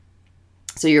uncomfortable.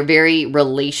 So you're very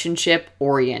relationship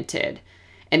oriented.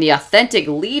 And the authentic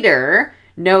leader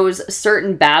knows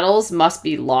certain battles must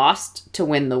be lost to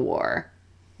win the war,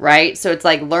 right? So it's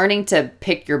like learning to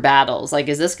pick your battles. Like,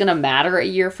 is this going to matter a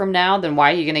year from now? Then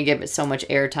why are you going to give it so much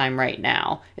airtime right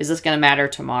now? Is this going to matter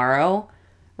tomorrow,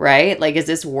 right? Like, is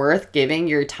this worth giving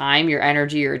your time, your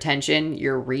energy, your attention,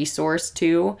 your resource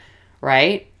to,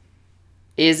 right?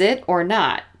 Is it or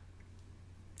not?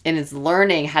 And it's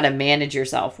learning how to manage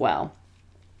yourself well.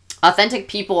 Authentic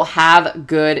people have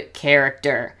good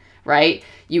character, right?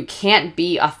 You can't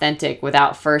be authentic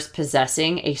without first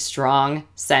possessing a strong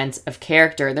sense of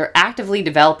character. They're actively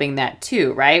developing that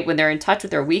too, right? When they're in touch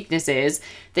with their weaknesses,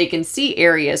 they can see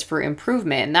areas for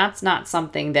improvement. And that's not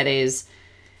something that is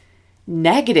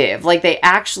negative. Like they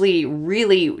actually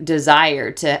really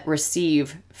desire to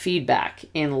receive feedback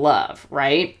in love,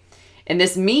 right? And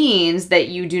this means that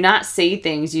you do not say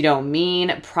things you don't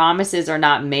mean, promises are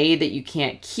not made that you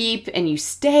can't keep, and you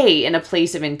stay in a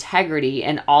place of integrity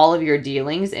in all of your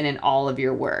dealings and in all of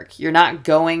your work. You're not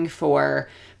going for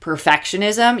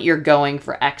perfectionism, you're going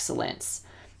for excellence.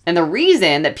 And the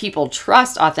reason that people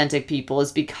trust authentic people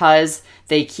is because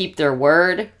they keep their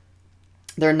word.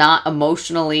 They're not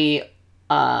emotionally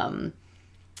kind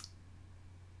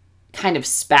of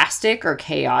spastic or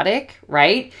chaotic,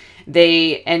 right?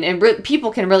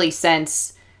 People can really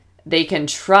sense, they can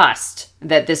trust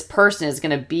that this person is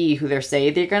going to be who they say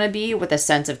they're going to be with a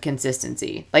sense of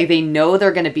consistency. Like they know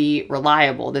they're going to be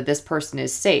reliable, that this person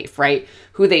is safe, right?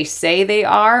 Who they say they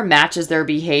are matches their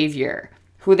behavior.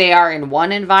 Who they are in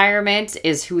one environment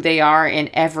is who they are in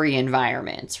every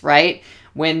environment, right?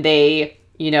 When they,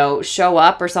 show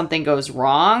up or something goes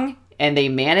wrong, and they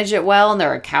manage it well and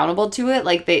they're accountable to it,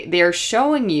 like they're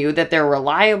showing you that they're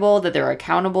reliable, that they're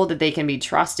accountable, that they can be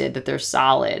trusted, that they're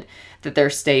solid, that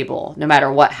they're stable, no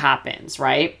matter what happens,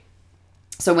 right?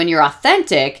 So when you're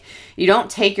authentic, you don't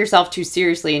take yourself too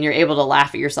seriously and you're able to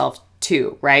laugh at yourself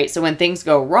too, right? So when things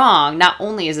go wrong, not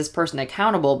only is this person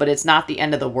accountable, but it's not the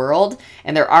end of the world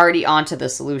and they're already onto the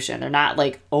solution. They're not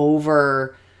like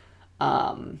over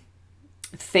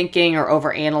thinking or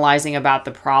over analyzing about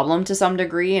the problem to some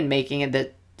degree and making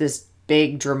it this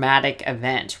big dramatic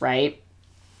event, right?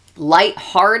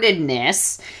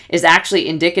 Lightheartedness is actually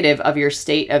indicative of your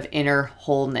state of inner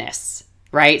wholeness,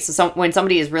 right? So when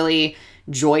somebody is really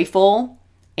joyful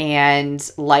and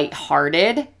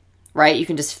lighthearted, right, you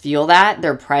can just feel that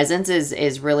their presence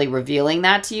is really revealing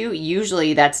that to you.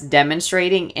 Usually that's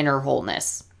demonstrating inner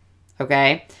wholeness,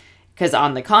 okay? Because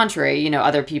on the contrary,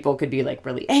 other people could be like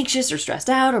really anxious or stressed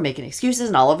out or making excuses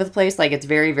and all over the place. Like it's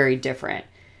very, very different.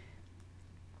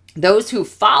 Those who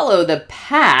follow the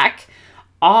pack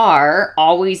are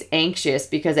always anxious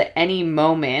because at any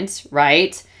moment,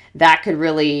 right, that could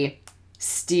really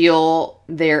steal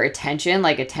their attention.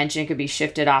 Like attention could be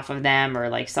shifted off of them or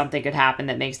like something could happen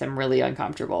that makes them really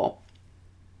uncomfortable.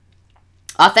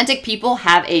 Authentic people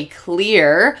have a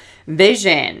clear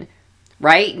vision,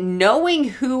 right? Knowing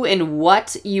who and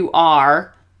what you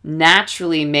are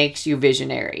naturally makes you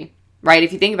visionary, right?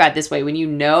 If you think about it this way, when you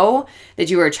know that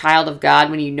you are a child of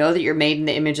God, when you know that you're made in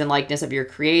the image and likeness of your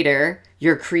creator,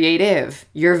 you're creative,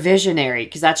 you're visionary,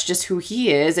 because that's just who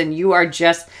he is. And you are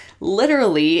just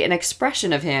literally an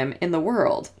expression of him in the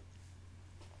world.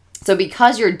 So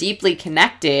because you're deeply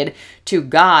connected to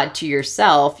God, to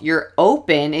yourself, you're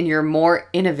open and you're more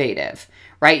innovative,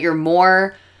 right? You're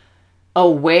more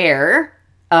aware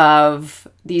of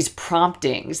these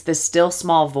promptings, the still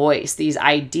small voice, these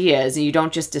ideas, and you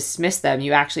don't just dismiss them,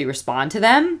 you actually respond to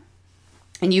them.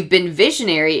 And you've been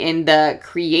visionary in the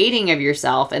creating of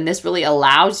yourself, and this really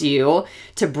allows you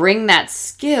to bring that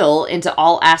skill into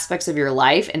all aspects of your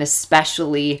life, and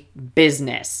especially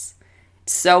business.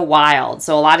 So wild.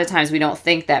 So a lot of times we don't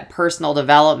think that personal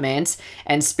development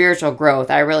and spiritual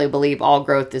growth, I really believe all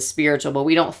growth is spiritual, but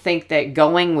we don't think that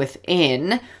going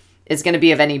within is going to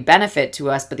be of any benefit to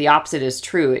us, but the opposite is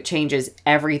true. It changes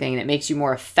everything and it makes you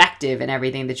more effective in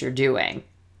everything that you're doing.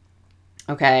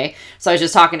 Okay. So I was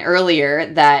just talking earlier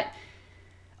that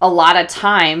a lot of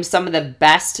times some of the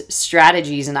best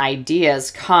strategies and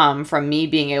ideas come from me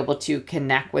being able to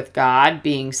connect with God,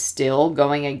 being still,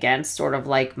 going against sort of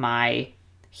like my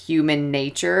human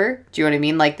nature. Do you know what I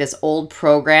mean? Like this old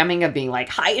programming of being like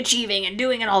high achieving and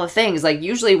doing all the things. Like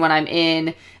usually when I'm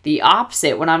in the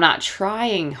opposite, when I'm not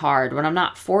trying hard, when I'm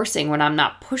not forcing, when I'm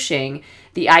not pushing,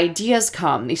 the ideas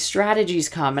come, these strategies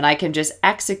come, and I can just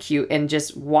execute and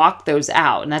just walk those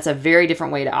out. And that's a very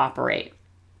different way to operate.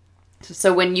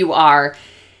 So when you are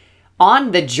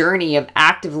on the journey of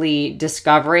actively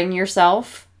discovering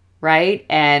yourself, right,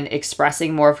 and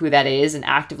expressing more of who that is and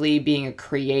actively being a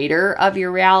creator of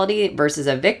your reality versus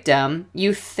a victim,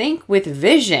 you think with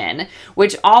vision,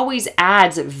 which always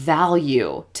adds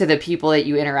value to the people that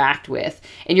you interact with.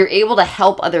 And you're able to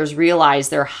help others realize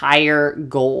their higher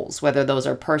goals, whether those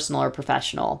are personal or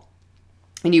professional.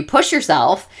 And you push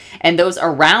yourself and those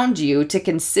around you to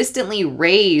consistently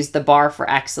raise the bar for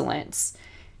excellence.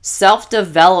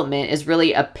 Self-development is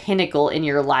really a pinnacle in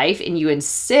your life, and you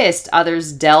insist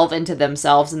others delve into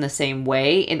themselves in the same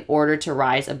way in order to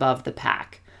rise above the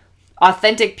pack.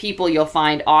 Authentic people, you'll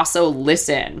find, also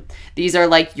listen. These are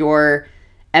like your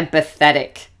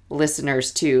empathetic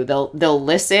listeners too. They'll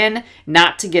listen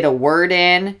not to get a word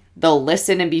in. They'll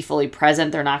listen and be fully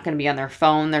present. They're not going to be on their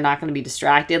phone. They're not going to be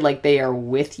distracted. Like they are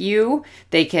with you.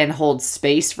 They can hold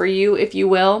space for you, if you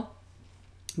will.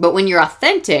 But when you're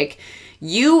authentic,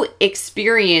 you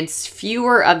experience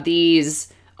fewer of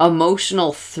these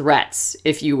emotional threats,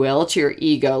 if you will, to your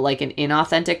ego, like an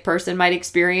inauthentic person might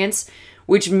experience,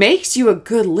 which makes you a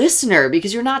good listener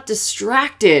because you're not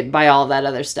distracted by all that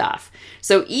other stuff.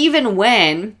 So even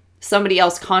when somebody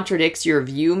else contradicts your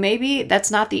view, maybe that's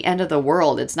not the end of the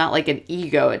world. It's not like an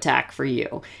ego attack for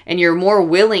you. And you're more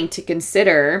willing to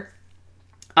consider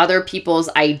other people's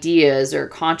ideas or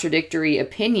contradictory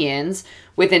opinions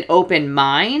with an open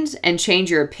mind and change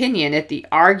your opinion if the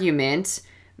argument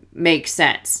makes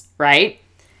sense, right?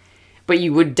 But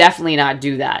you would definitely not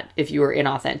do that if you were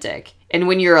inauthentic. And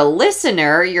when you're a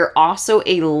listener, you're also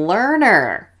a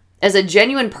learner. As a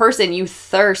genuine person, you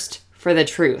thirst for the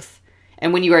truth.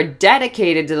 And when you are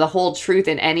dedicated to the whole truth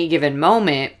in any given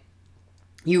moment,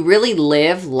 you really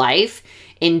live life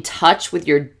in touch with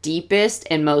your deepest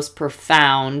and most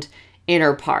profound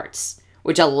inner parts,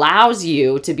 which allows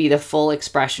you to be the full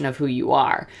expression of who you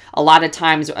are. A lot of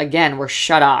times, again, we're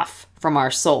shut off from our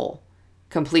soul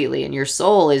completely. And your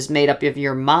soul is made up of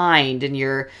your mind and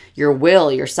your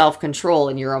will, your self-control,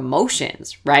 and your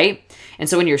emotions, right? And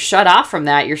so when you're shut off from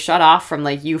that, you're shut off from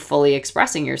like you fully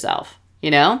expressing yourself, you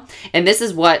know? And this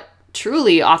is what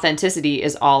truly authenticity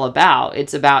is all about.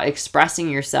 It's about expressing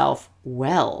yourself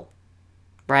well,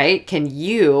 right? Can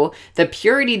you, the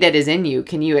purity that is in you,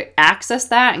 can you access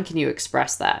that and can you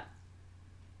express that?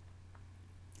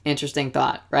 Interesting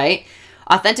thought, right?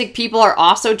 Authentic people are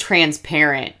also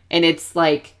transparent, and it's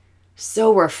like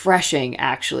so refreshing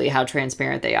actually how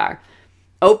transparent they are.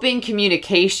 Open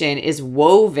communication is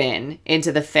woven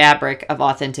into the fabric of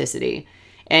authenticity,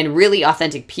 and really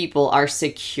authentic people are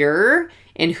secure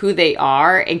in who they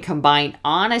are and combine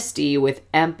honesty with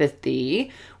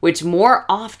empathy, which more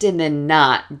often than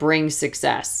not brings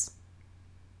success,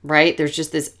 right? There's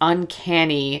just this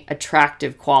uncanny,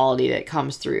 attractive quality that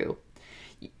comes through.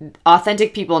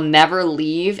 Authentic people never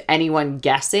leave anyone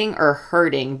guessing or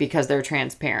hurting because they're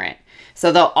transparent.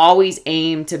 So they'll always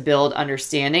aim to build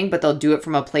understanding, but they'll do it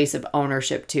from a place of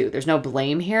ownership too. There's no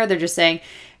blame here. They're just saying,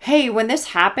 hey, when this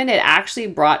happened, it actually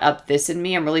brought up this in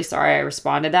me. I'm really sorry I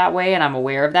responded that way, and I'm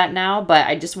aware of that now, but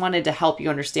I just wanted to help you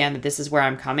understand that this is where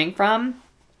I'm coming from.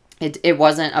 It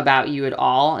wasn't about you at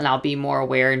all, and I'll be more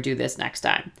aware and do this next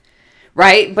time.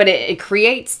 Right? But it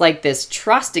creates like this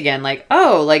trust again, like,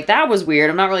 oh, like that was weird.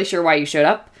 I'm not really sure why you showed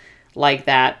up like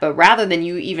that. But rather than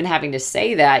you even having to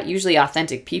say that, usually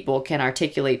authentic people can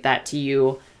articulate that to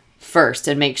you first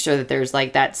and make sure that there's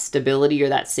like that stability or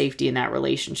that safety in that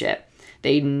relationship.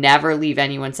 They never leave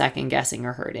anyone second guessing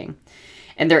or hurting.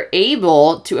 And they're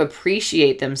able to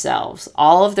appreciate themselves,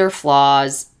 all of their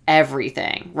flaws,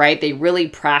 everything, right? They really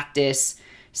practice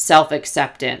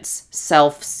self-acceptance,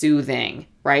 self-soothing,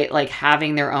 right? Like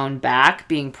having their own back,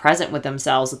 being present with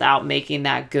themselves without making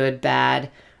that good, bad,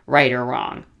 right or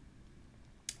wrong.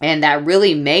 And that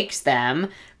really makes them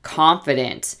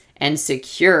confident and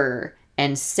secure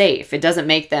and safe. It doesn't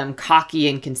make them cocky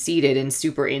and conceited and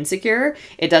super insecure.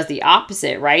 It does the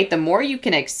opposite, right? The more you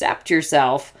can accept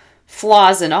yourself,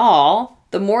 flaws and all,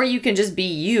 the more you can just be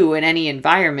you in any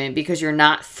environment because you're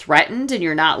not threatened and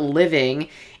you're not living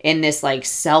in this like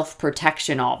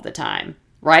self-protection all the time,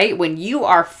 right? When you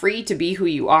are free to be who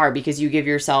you are because you give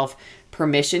yourself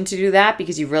permission to do that,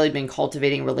 because you've really been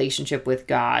cultivating a relationship with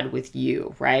God, with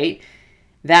you, right?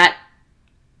 That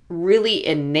really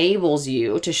enables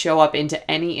you to show up into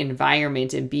any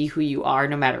environment and be who you are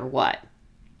no matter what,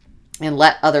 and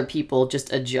let other people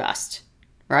just adjust,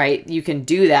 right? You can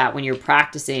do that when you're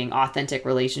practicing authentic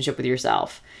relationship with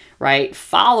yourself, right?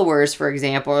 Followers, for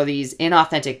example, or these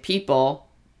inauthentic people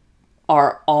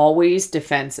are always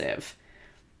defensive.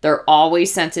 They're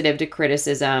always sensitive to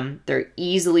criticism. They're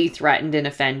easily threatened and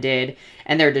offended,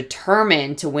 and they're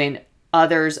determined to win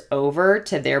others over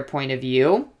to their point of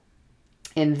view.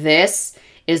 And this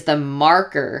is the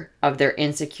marker of their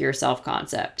insecure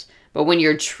self-concept. But when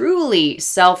you're truly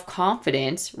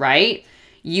self-confident, right,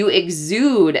 you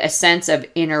exude a sense of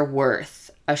inner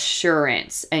worth,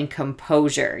 assurance, and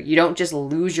composure. You don't just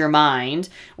lose your mind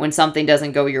when something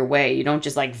doesn't go your way. You don't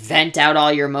just like vent out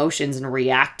all your emotions and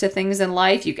react to things in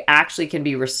life. You actually can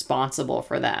be responsible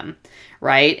for them,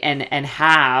 right? And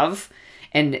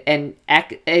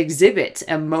exhibit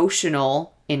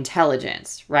emotional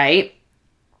intelligence, right?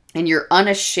 And you're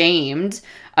unashamed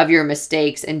of your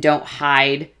mistakes and don't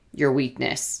hide your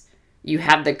weakness. You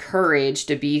have the courage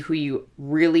to be who you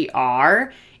really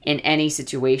are in any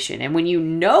situation. And when you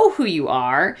know who you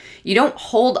are, you don't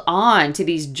hold on to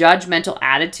these judgmental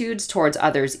attitudes towards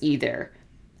others either.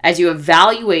 As you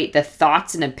evaluate the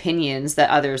thoughts and opinions that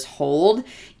others hold,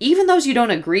 even those you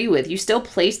don't agree with, you still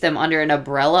place them under an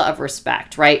umbrella of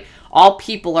respect, right? All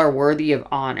people are worthy of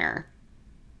honor,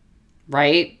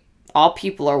 right? All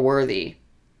people are worthy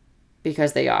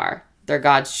because they are. They're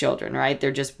God's children, right?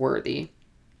 They're just worthy.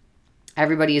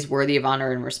 Everybody is worthy of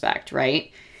honor and respect,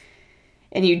 right?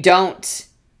 And you don't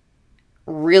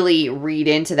really read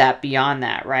into that beyond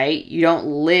that, right? You don't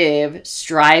live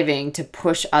striving to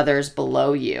push others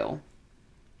below you.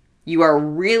 You are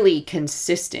really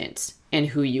consistent in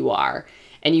who you are,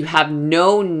 and you have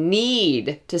no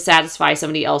need to satisfy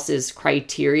somebody else's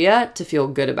criteria to feel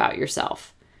good about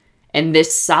yourself. And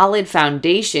this solid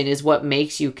foundation is what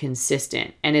makes you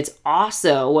consistent. And it's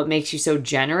also what makes you so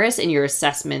generous in your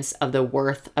assessments of the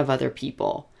worth of other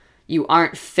people. You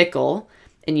aren't fickle,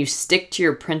 and you stick to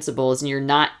your principles, and you're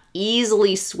not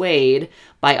easily swayed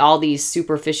by all these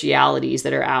superficialities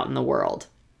that are out in the world.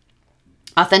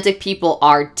 Authentic people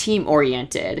are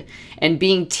team-oriented, and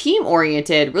being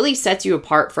team-oriented really sets you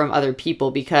apart from other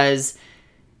people because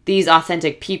these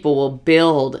authentic people will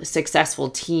build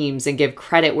successful teams and give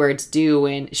credit where it's due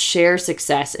and share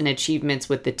success and achievements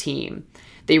with the team.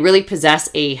 They really possess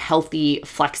a healthy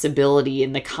flexibility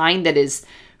and the kind that is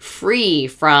free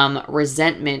from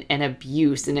resentment and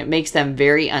abuse, and it makes them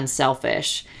very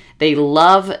unselfish. They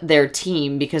love their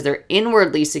team because they're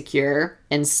inwardly secure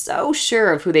and so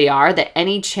sure of who they are that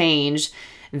any change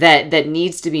that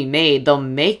needs to be made, they'll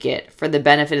make it for the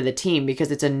benefit of the team because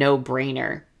it's a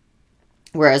no-brainer.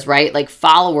 Whereas, right, like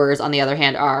followers, on the other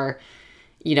hand, are,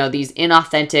 these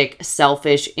inauthentic,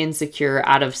 selfish, insecure,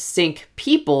 out of sync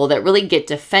people that really get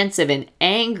defensive and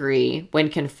angry when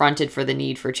confronted for the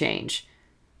need for change.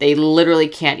 They literally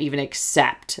can't even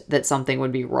accept that something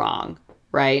would be wrong,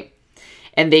 right?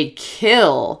 And they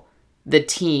kill the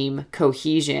team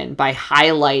cohesion by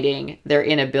highlighting their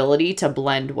inability to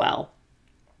blend well.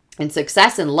 And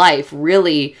success in life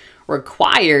really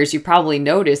requires, you probably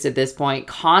noticed at this point,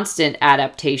 constant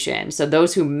adaptation. So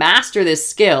those who master this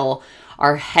skill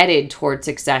are headed toward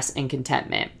success and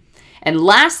contentment. And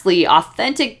lastly,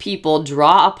 authentic people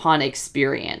draw upon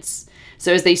experience.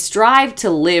 So as they strive to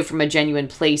live from a genuine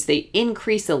place, they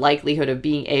increase the likelihood of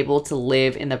being able to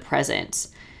live in the present.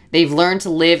 They've learned to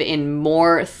live in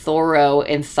more thorough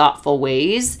and thoughtful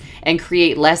ways and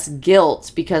create less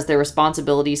guilt because their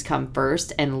responsibilities come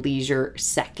first and leisure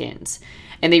second.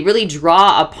 And they really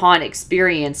draw upon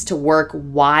experience to work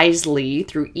wisely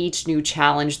through each new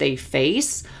challenge they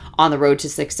face on the road to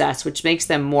success, which makes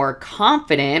them more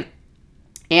confident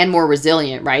and more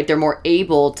resilient, right? They're more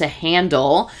able to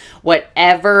handle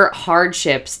whatever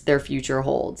hardships their future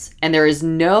holds. And there is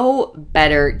no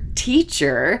better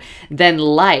teacher than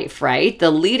life, right?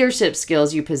 The leadership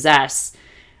skills you possess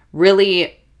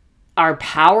really are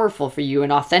powerful for you,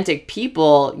 and authentic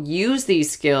people use these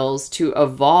skills to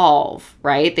evolve,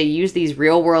 right? They use these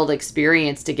real world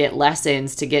experience to get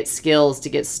lessons, to get skills, to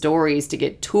get stories, to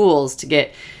get tools, to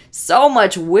get so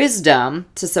much wisdom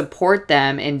to support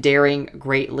them in daring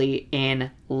greatly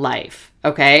in life.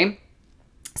 Okay.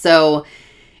 So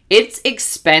it's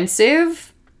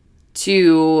expensive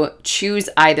to choose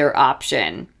either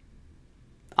option,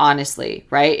 honestly,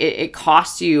 right? It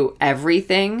costs you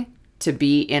everything to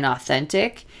be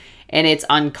inauthentic, and it's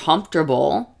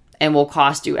uncomfortable and will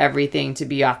cost you everything to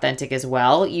be authentic as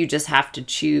well. You just have to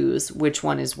choose which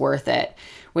one is worth it.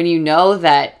 When you know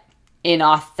that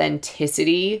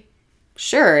inauthenticity,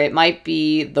 sure, it might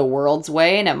be the world's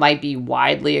way and it might be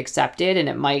widely accepted and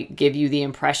it might give you the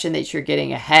impression that you're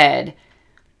getting ahead.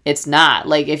 It's not.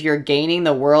 Like, if you're gaining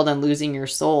the world and losing your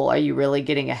soul, are you really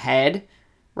getting ahead,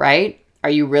 right? Are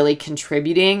you really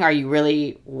contributing? Are you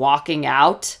really walking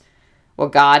out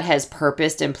what God has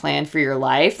purposed and planned for your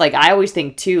life? Like, I always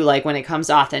think too, like when it comes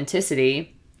to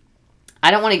authenticity, I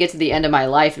don't want to get to the end of my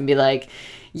life and be like,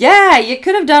 yeah, you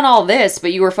could have done all this,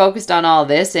 but you were focused on all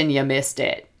this and you missed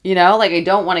it. You know, like, I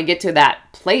don't want to get to that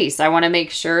place. I want to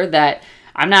make sure that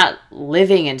I'm not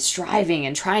living and striving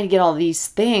and trying to get all these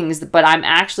things, but I'm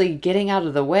actually getting out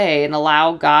of the way and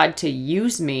allow God to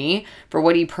use me for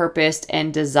what he purposed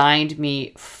and designed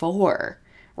me for,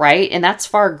 right? And that's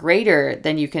far greater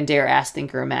than you can dare ask,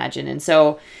 think, or imagine. And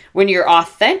so when you're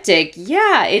authentic,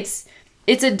 yeah, it's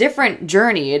a different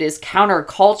journey. It is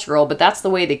countercultural, but that's the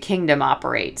way the kingdom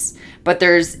operates. But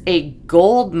there's a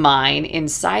gold mine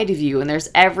inside of you, and there's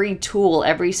every tool,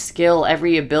 every skill,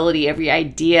 every ability, every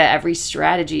idea, every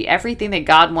strategy, everything that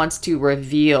God wants to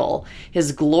reveal.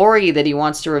 His glory that he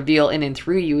wants to reveal in and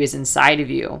through you is inside of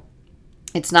you.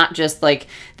 It's not just like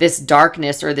this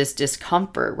darkness or this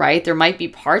discomfort, right? There might be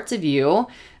parts of you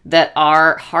that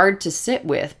are hard to sit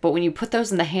with, but when you put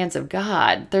those in the hands of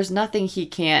God, there's nothing he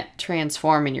can't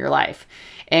transform in your life.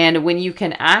 And when you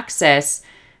can access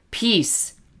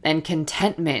peace and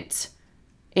contentment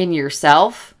in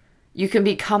yourself, you can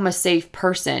become a safe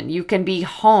person. You can be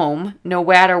home no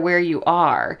matter where you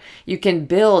are. You can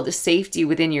build safety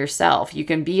within yourself. You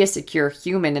can be a secure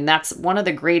human. And that's one of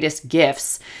the greatest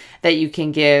gifts that you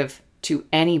can give to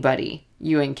anybody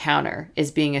you encounter, is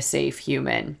being a safe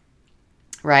human.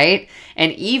 Right?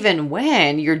 And even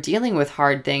when you're dealing with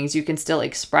hard things, you can still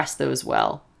express those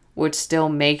well, which still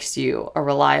makes you a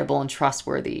reliable and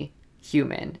trustworthy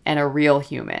human and a real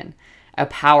human, a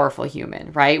powerful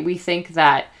human, right? We think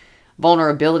that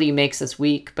vulnerability makes us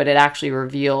weak, but it actually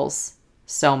reveals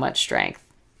so much strength,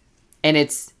 and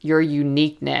it's your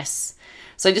uniqueness.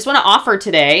 So I just want to offer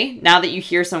today, now that you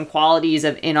hear some qualities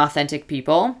of inauthentic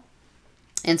people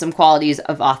and some qualities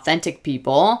of authentic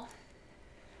people,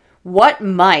 what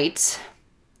might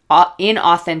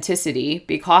inauthenticity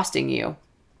be costing you?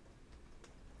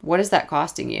 What is that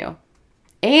costing you?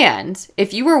 And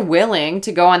if you were willing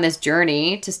to go on this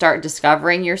journey to start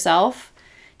discovering yourself,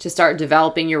 to start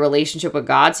developing your relationship with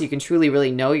God so you can truly,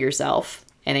 really know yourself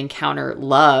and encounter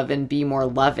love and be more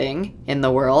loving in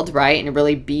the world, right? And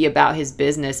really be about his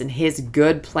business and his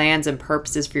good plans and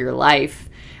purposes for your life,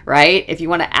 right? If you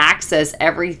want to access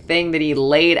everything that he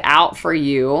laid out for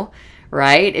you,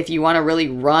 right? If you want to really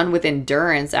run with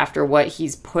endurance after what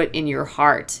he's put in your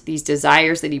heart, these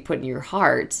desires that he put in your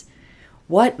heart,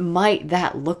 what might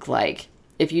that look like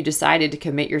if you decided to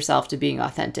commit yourself to being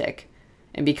authentic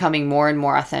and becoming more and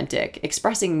more authentic,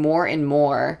 expressing more and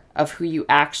more of who you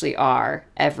actually are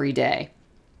every day,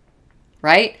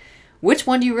 right? Which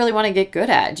one do you really want to get good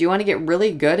at? Do you want to get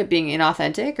really good at being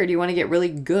inauthentic, or do you want to get really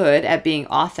good at being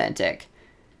authentic?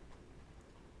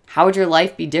 How would your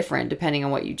life be different depending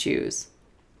on what you choose?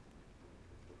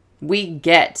 We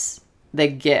get the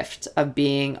gift of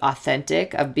being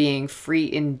authentic, of being free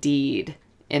indeed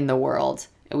in the world.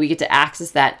 And we get to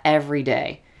access that every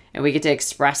day. And we get to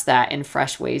express that in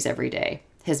fresh ways every day.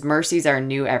 His mercies are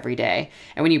new every day.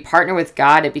 And when you partner with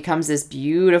God, it becomes this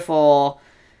beautiful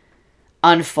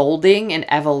unfolding and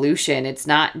evolution. It's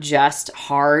not just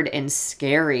hard and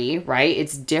scary, right?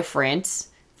 It's different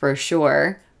for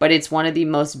sure. But it's one of the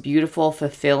most beautiful,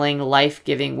 fulfilling,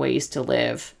 life-giving ways to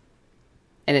live.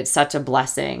 And it's such a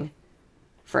blessing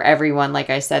for everyone, like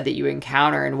I said, that you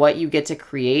encounter. And what you get to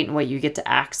create and what you get to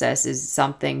access is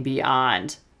something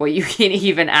beyond what you can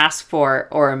even ask for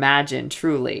or imagine,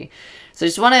 truly. So I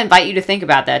just want to invite you to think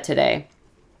about that today.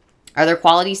 Are there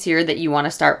qualities here that you want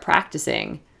to start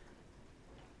practicing?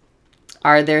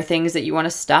 Are there things that you want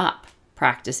to stop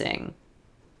practicing?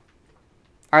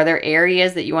 Are there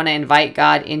areas that you want to invite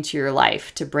God into your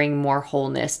life to bring more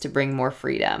wholeness, to bring more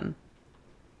freedom?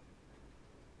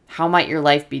 How might your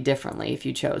life be differently if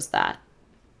you chose that?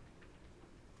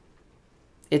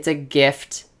 It's a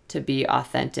gift to be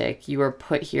authentic. You are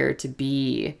put here to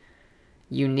be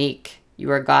unique. You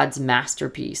are God's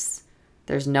masterpiece.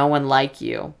 There's no one like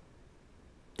you.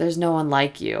 There's no one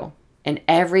like you. And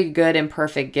every good and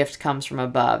perfect gift comes from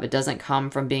above. It doesn't come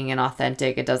from being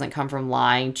inauthentic. It doesn't come from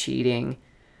lying, cheating,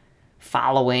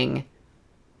 following.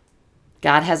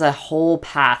 God has a whole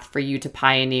path for you to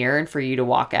pioneer and for you to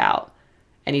walk out.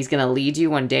 And he's going to lead you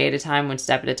one day at a time, one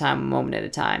step at a time, one moment at a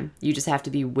time. You just have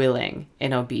to be willing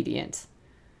and obedient.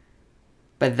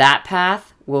 But that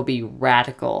path will be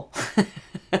radical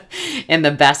in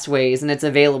the best ways, and it's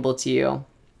available to you.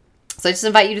 So I just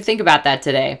invite you to think about that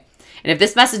today. And if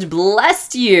this message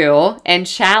blessed you and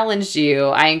challenged you,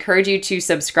 I encourage you to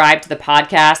subscribe to the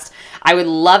podcast. I would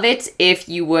love it if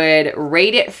you would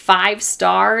rate it 5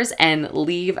 stars and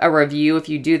leave a review. If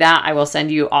you do that, I will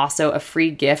send you also a free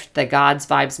gift, the God's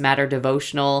Vibes Matter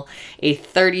devotional, a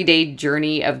 30-day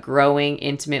journey of growing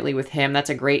intimately with him. That's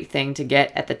a great thing to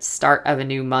get at the start of a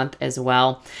new month as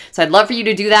well. So I'd love for you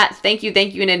to do that. Thank you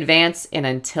in advance. And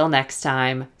until next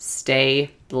time, stay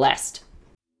blessed.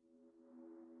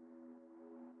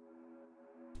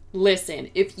 Listen,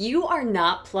 if you are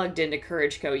not plugged into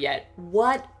Courage Co yet,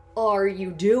 what are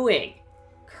you doing?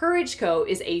 Courage Co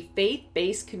is a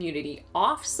faith-based community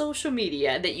off social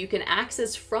media that you can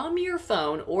access from your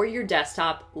phone or your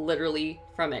desktop, literally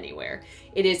from anywhere.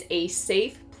 It is a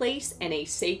safe place and a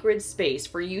sacred space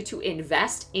for you to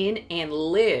invest in and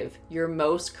live your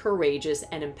most courageous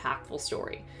and impactful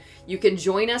story. You can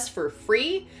join us for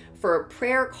free for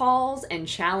prayer calls and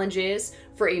challenges,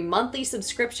 for a monthly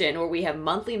subscription where we have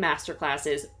monthly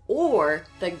masterclasses, or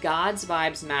the God's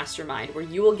Vibes Mastermind, where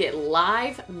you will get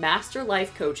live master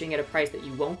life coaching at a price that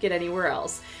you won't get anywhere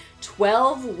else.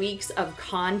 12 weeks of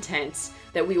content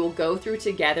that we will go through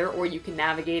together, or you can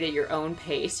navigate at your own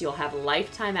pace. You'll have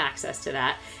lifetime access to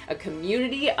that. A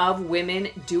community of women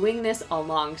doing this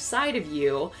alongside of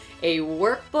you, a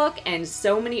workbook, and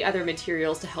so many other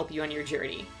materials to help you on your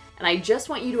journey. And I just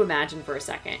want you to imagine for a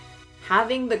second,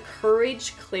 having the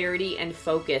courage, clarity, and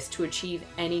focus to achieve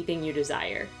anything you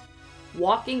desire.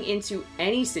 Walking into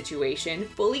any situation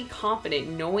fully confident,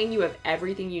 knowing you have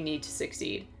everything you need to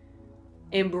succeed.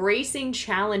 Embracing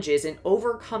challenges and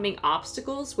overcoming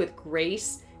obstacles with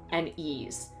grace and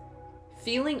ease.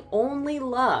 Feeling only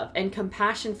love and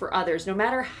compassion for others, no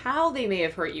matter how they may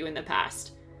have hurt you in the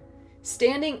past.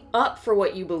 Standing up for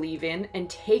what you believe in and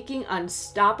taking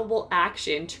unstoppable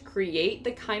action to create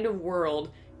the kind of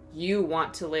world you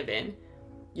want to live in.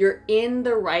 You're in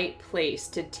the right place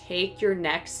to take your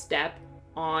next step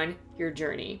on your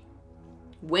journey.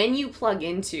 When you plug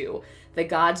into the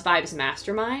God's Vibes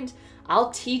Mastermind,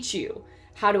 I'll teach you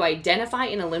how to identify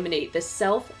and eliminate the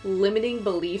self-limiting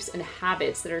beliefs and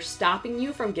habits that are stopping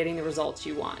you from getting the results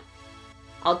you want.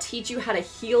 I'll teach you how to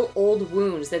heal old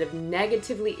wounds that have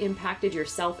negatively impacted your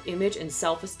self-image and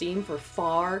self-esteem for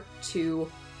far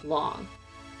too long.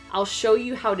 I'll show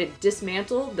you how to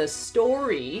dismantle the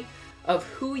story of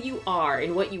who you are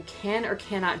and what you can or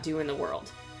cannot do in the world.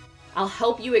 I'll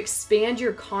help you expand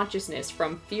your consciousness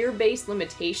from fear-based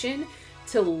limitation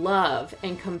to love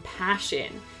and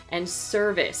compassion and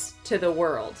service to the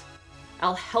world.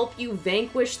 I'll help you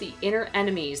vanquish the inner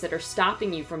enemies that are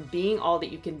stopping you from being all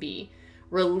that you can be.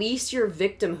 Release your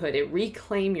victimhood and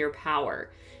reclaim your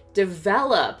power.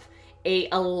 Develop a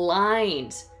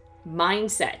aligned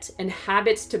mindset and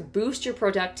habits to boost your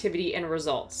productivity and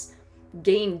results.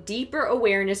 Gain deeper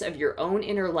awareness of your own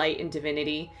inner light and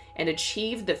divinity, and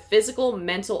achieve the physical,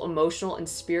 mental, emotional, and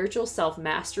spiritual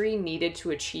self-mastery needed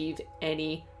to achieve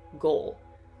any goal.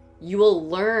 You will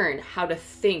learn how to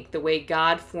think the way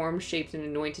God formed, shaped, and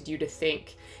anointed you to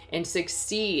think, and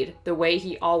succeed the way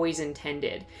He always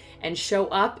intended, and show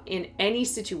up in any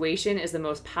situation as the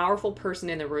most powerful person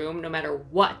in the room, no matter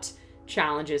what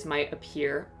challenges might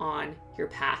appear on your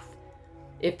path.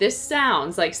 If this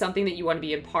sounds like something that you want to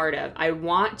be a part of, I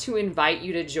want to invite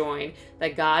you to join the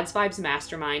God's Vibes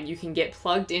Mastermind. You can get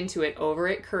plugged into it over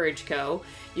at Courage Co.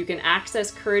 You can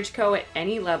access Courage Co at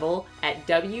any level at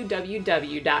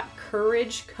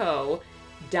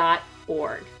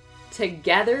www.courageco.org.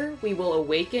 Together, we will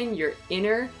awaken your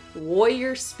inner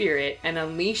warrior spirit and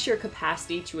unleash your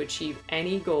capacity to achieve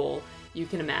any goal you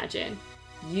can imagine.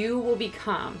 You will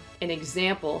become an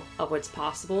example of what's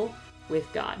possible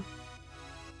with God.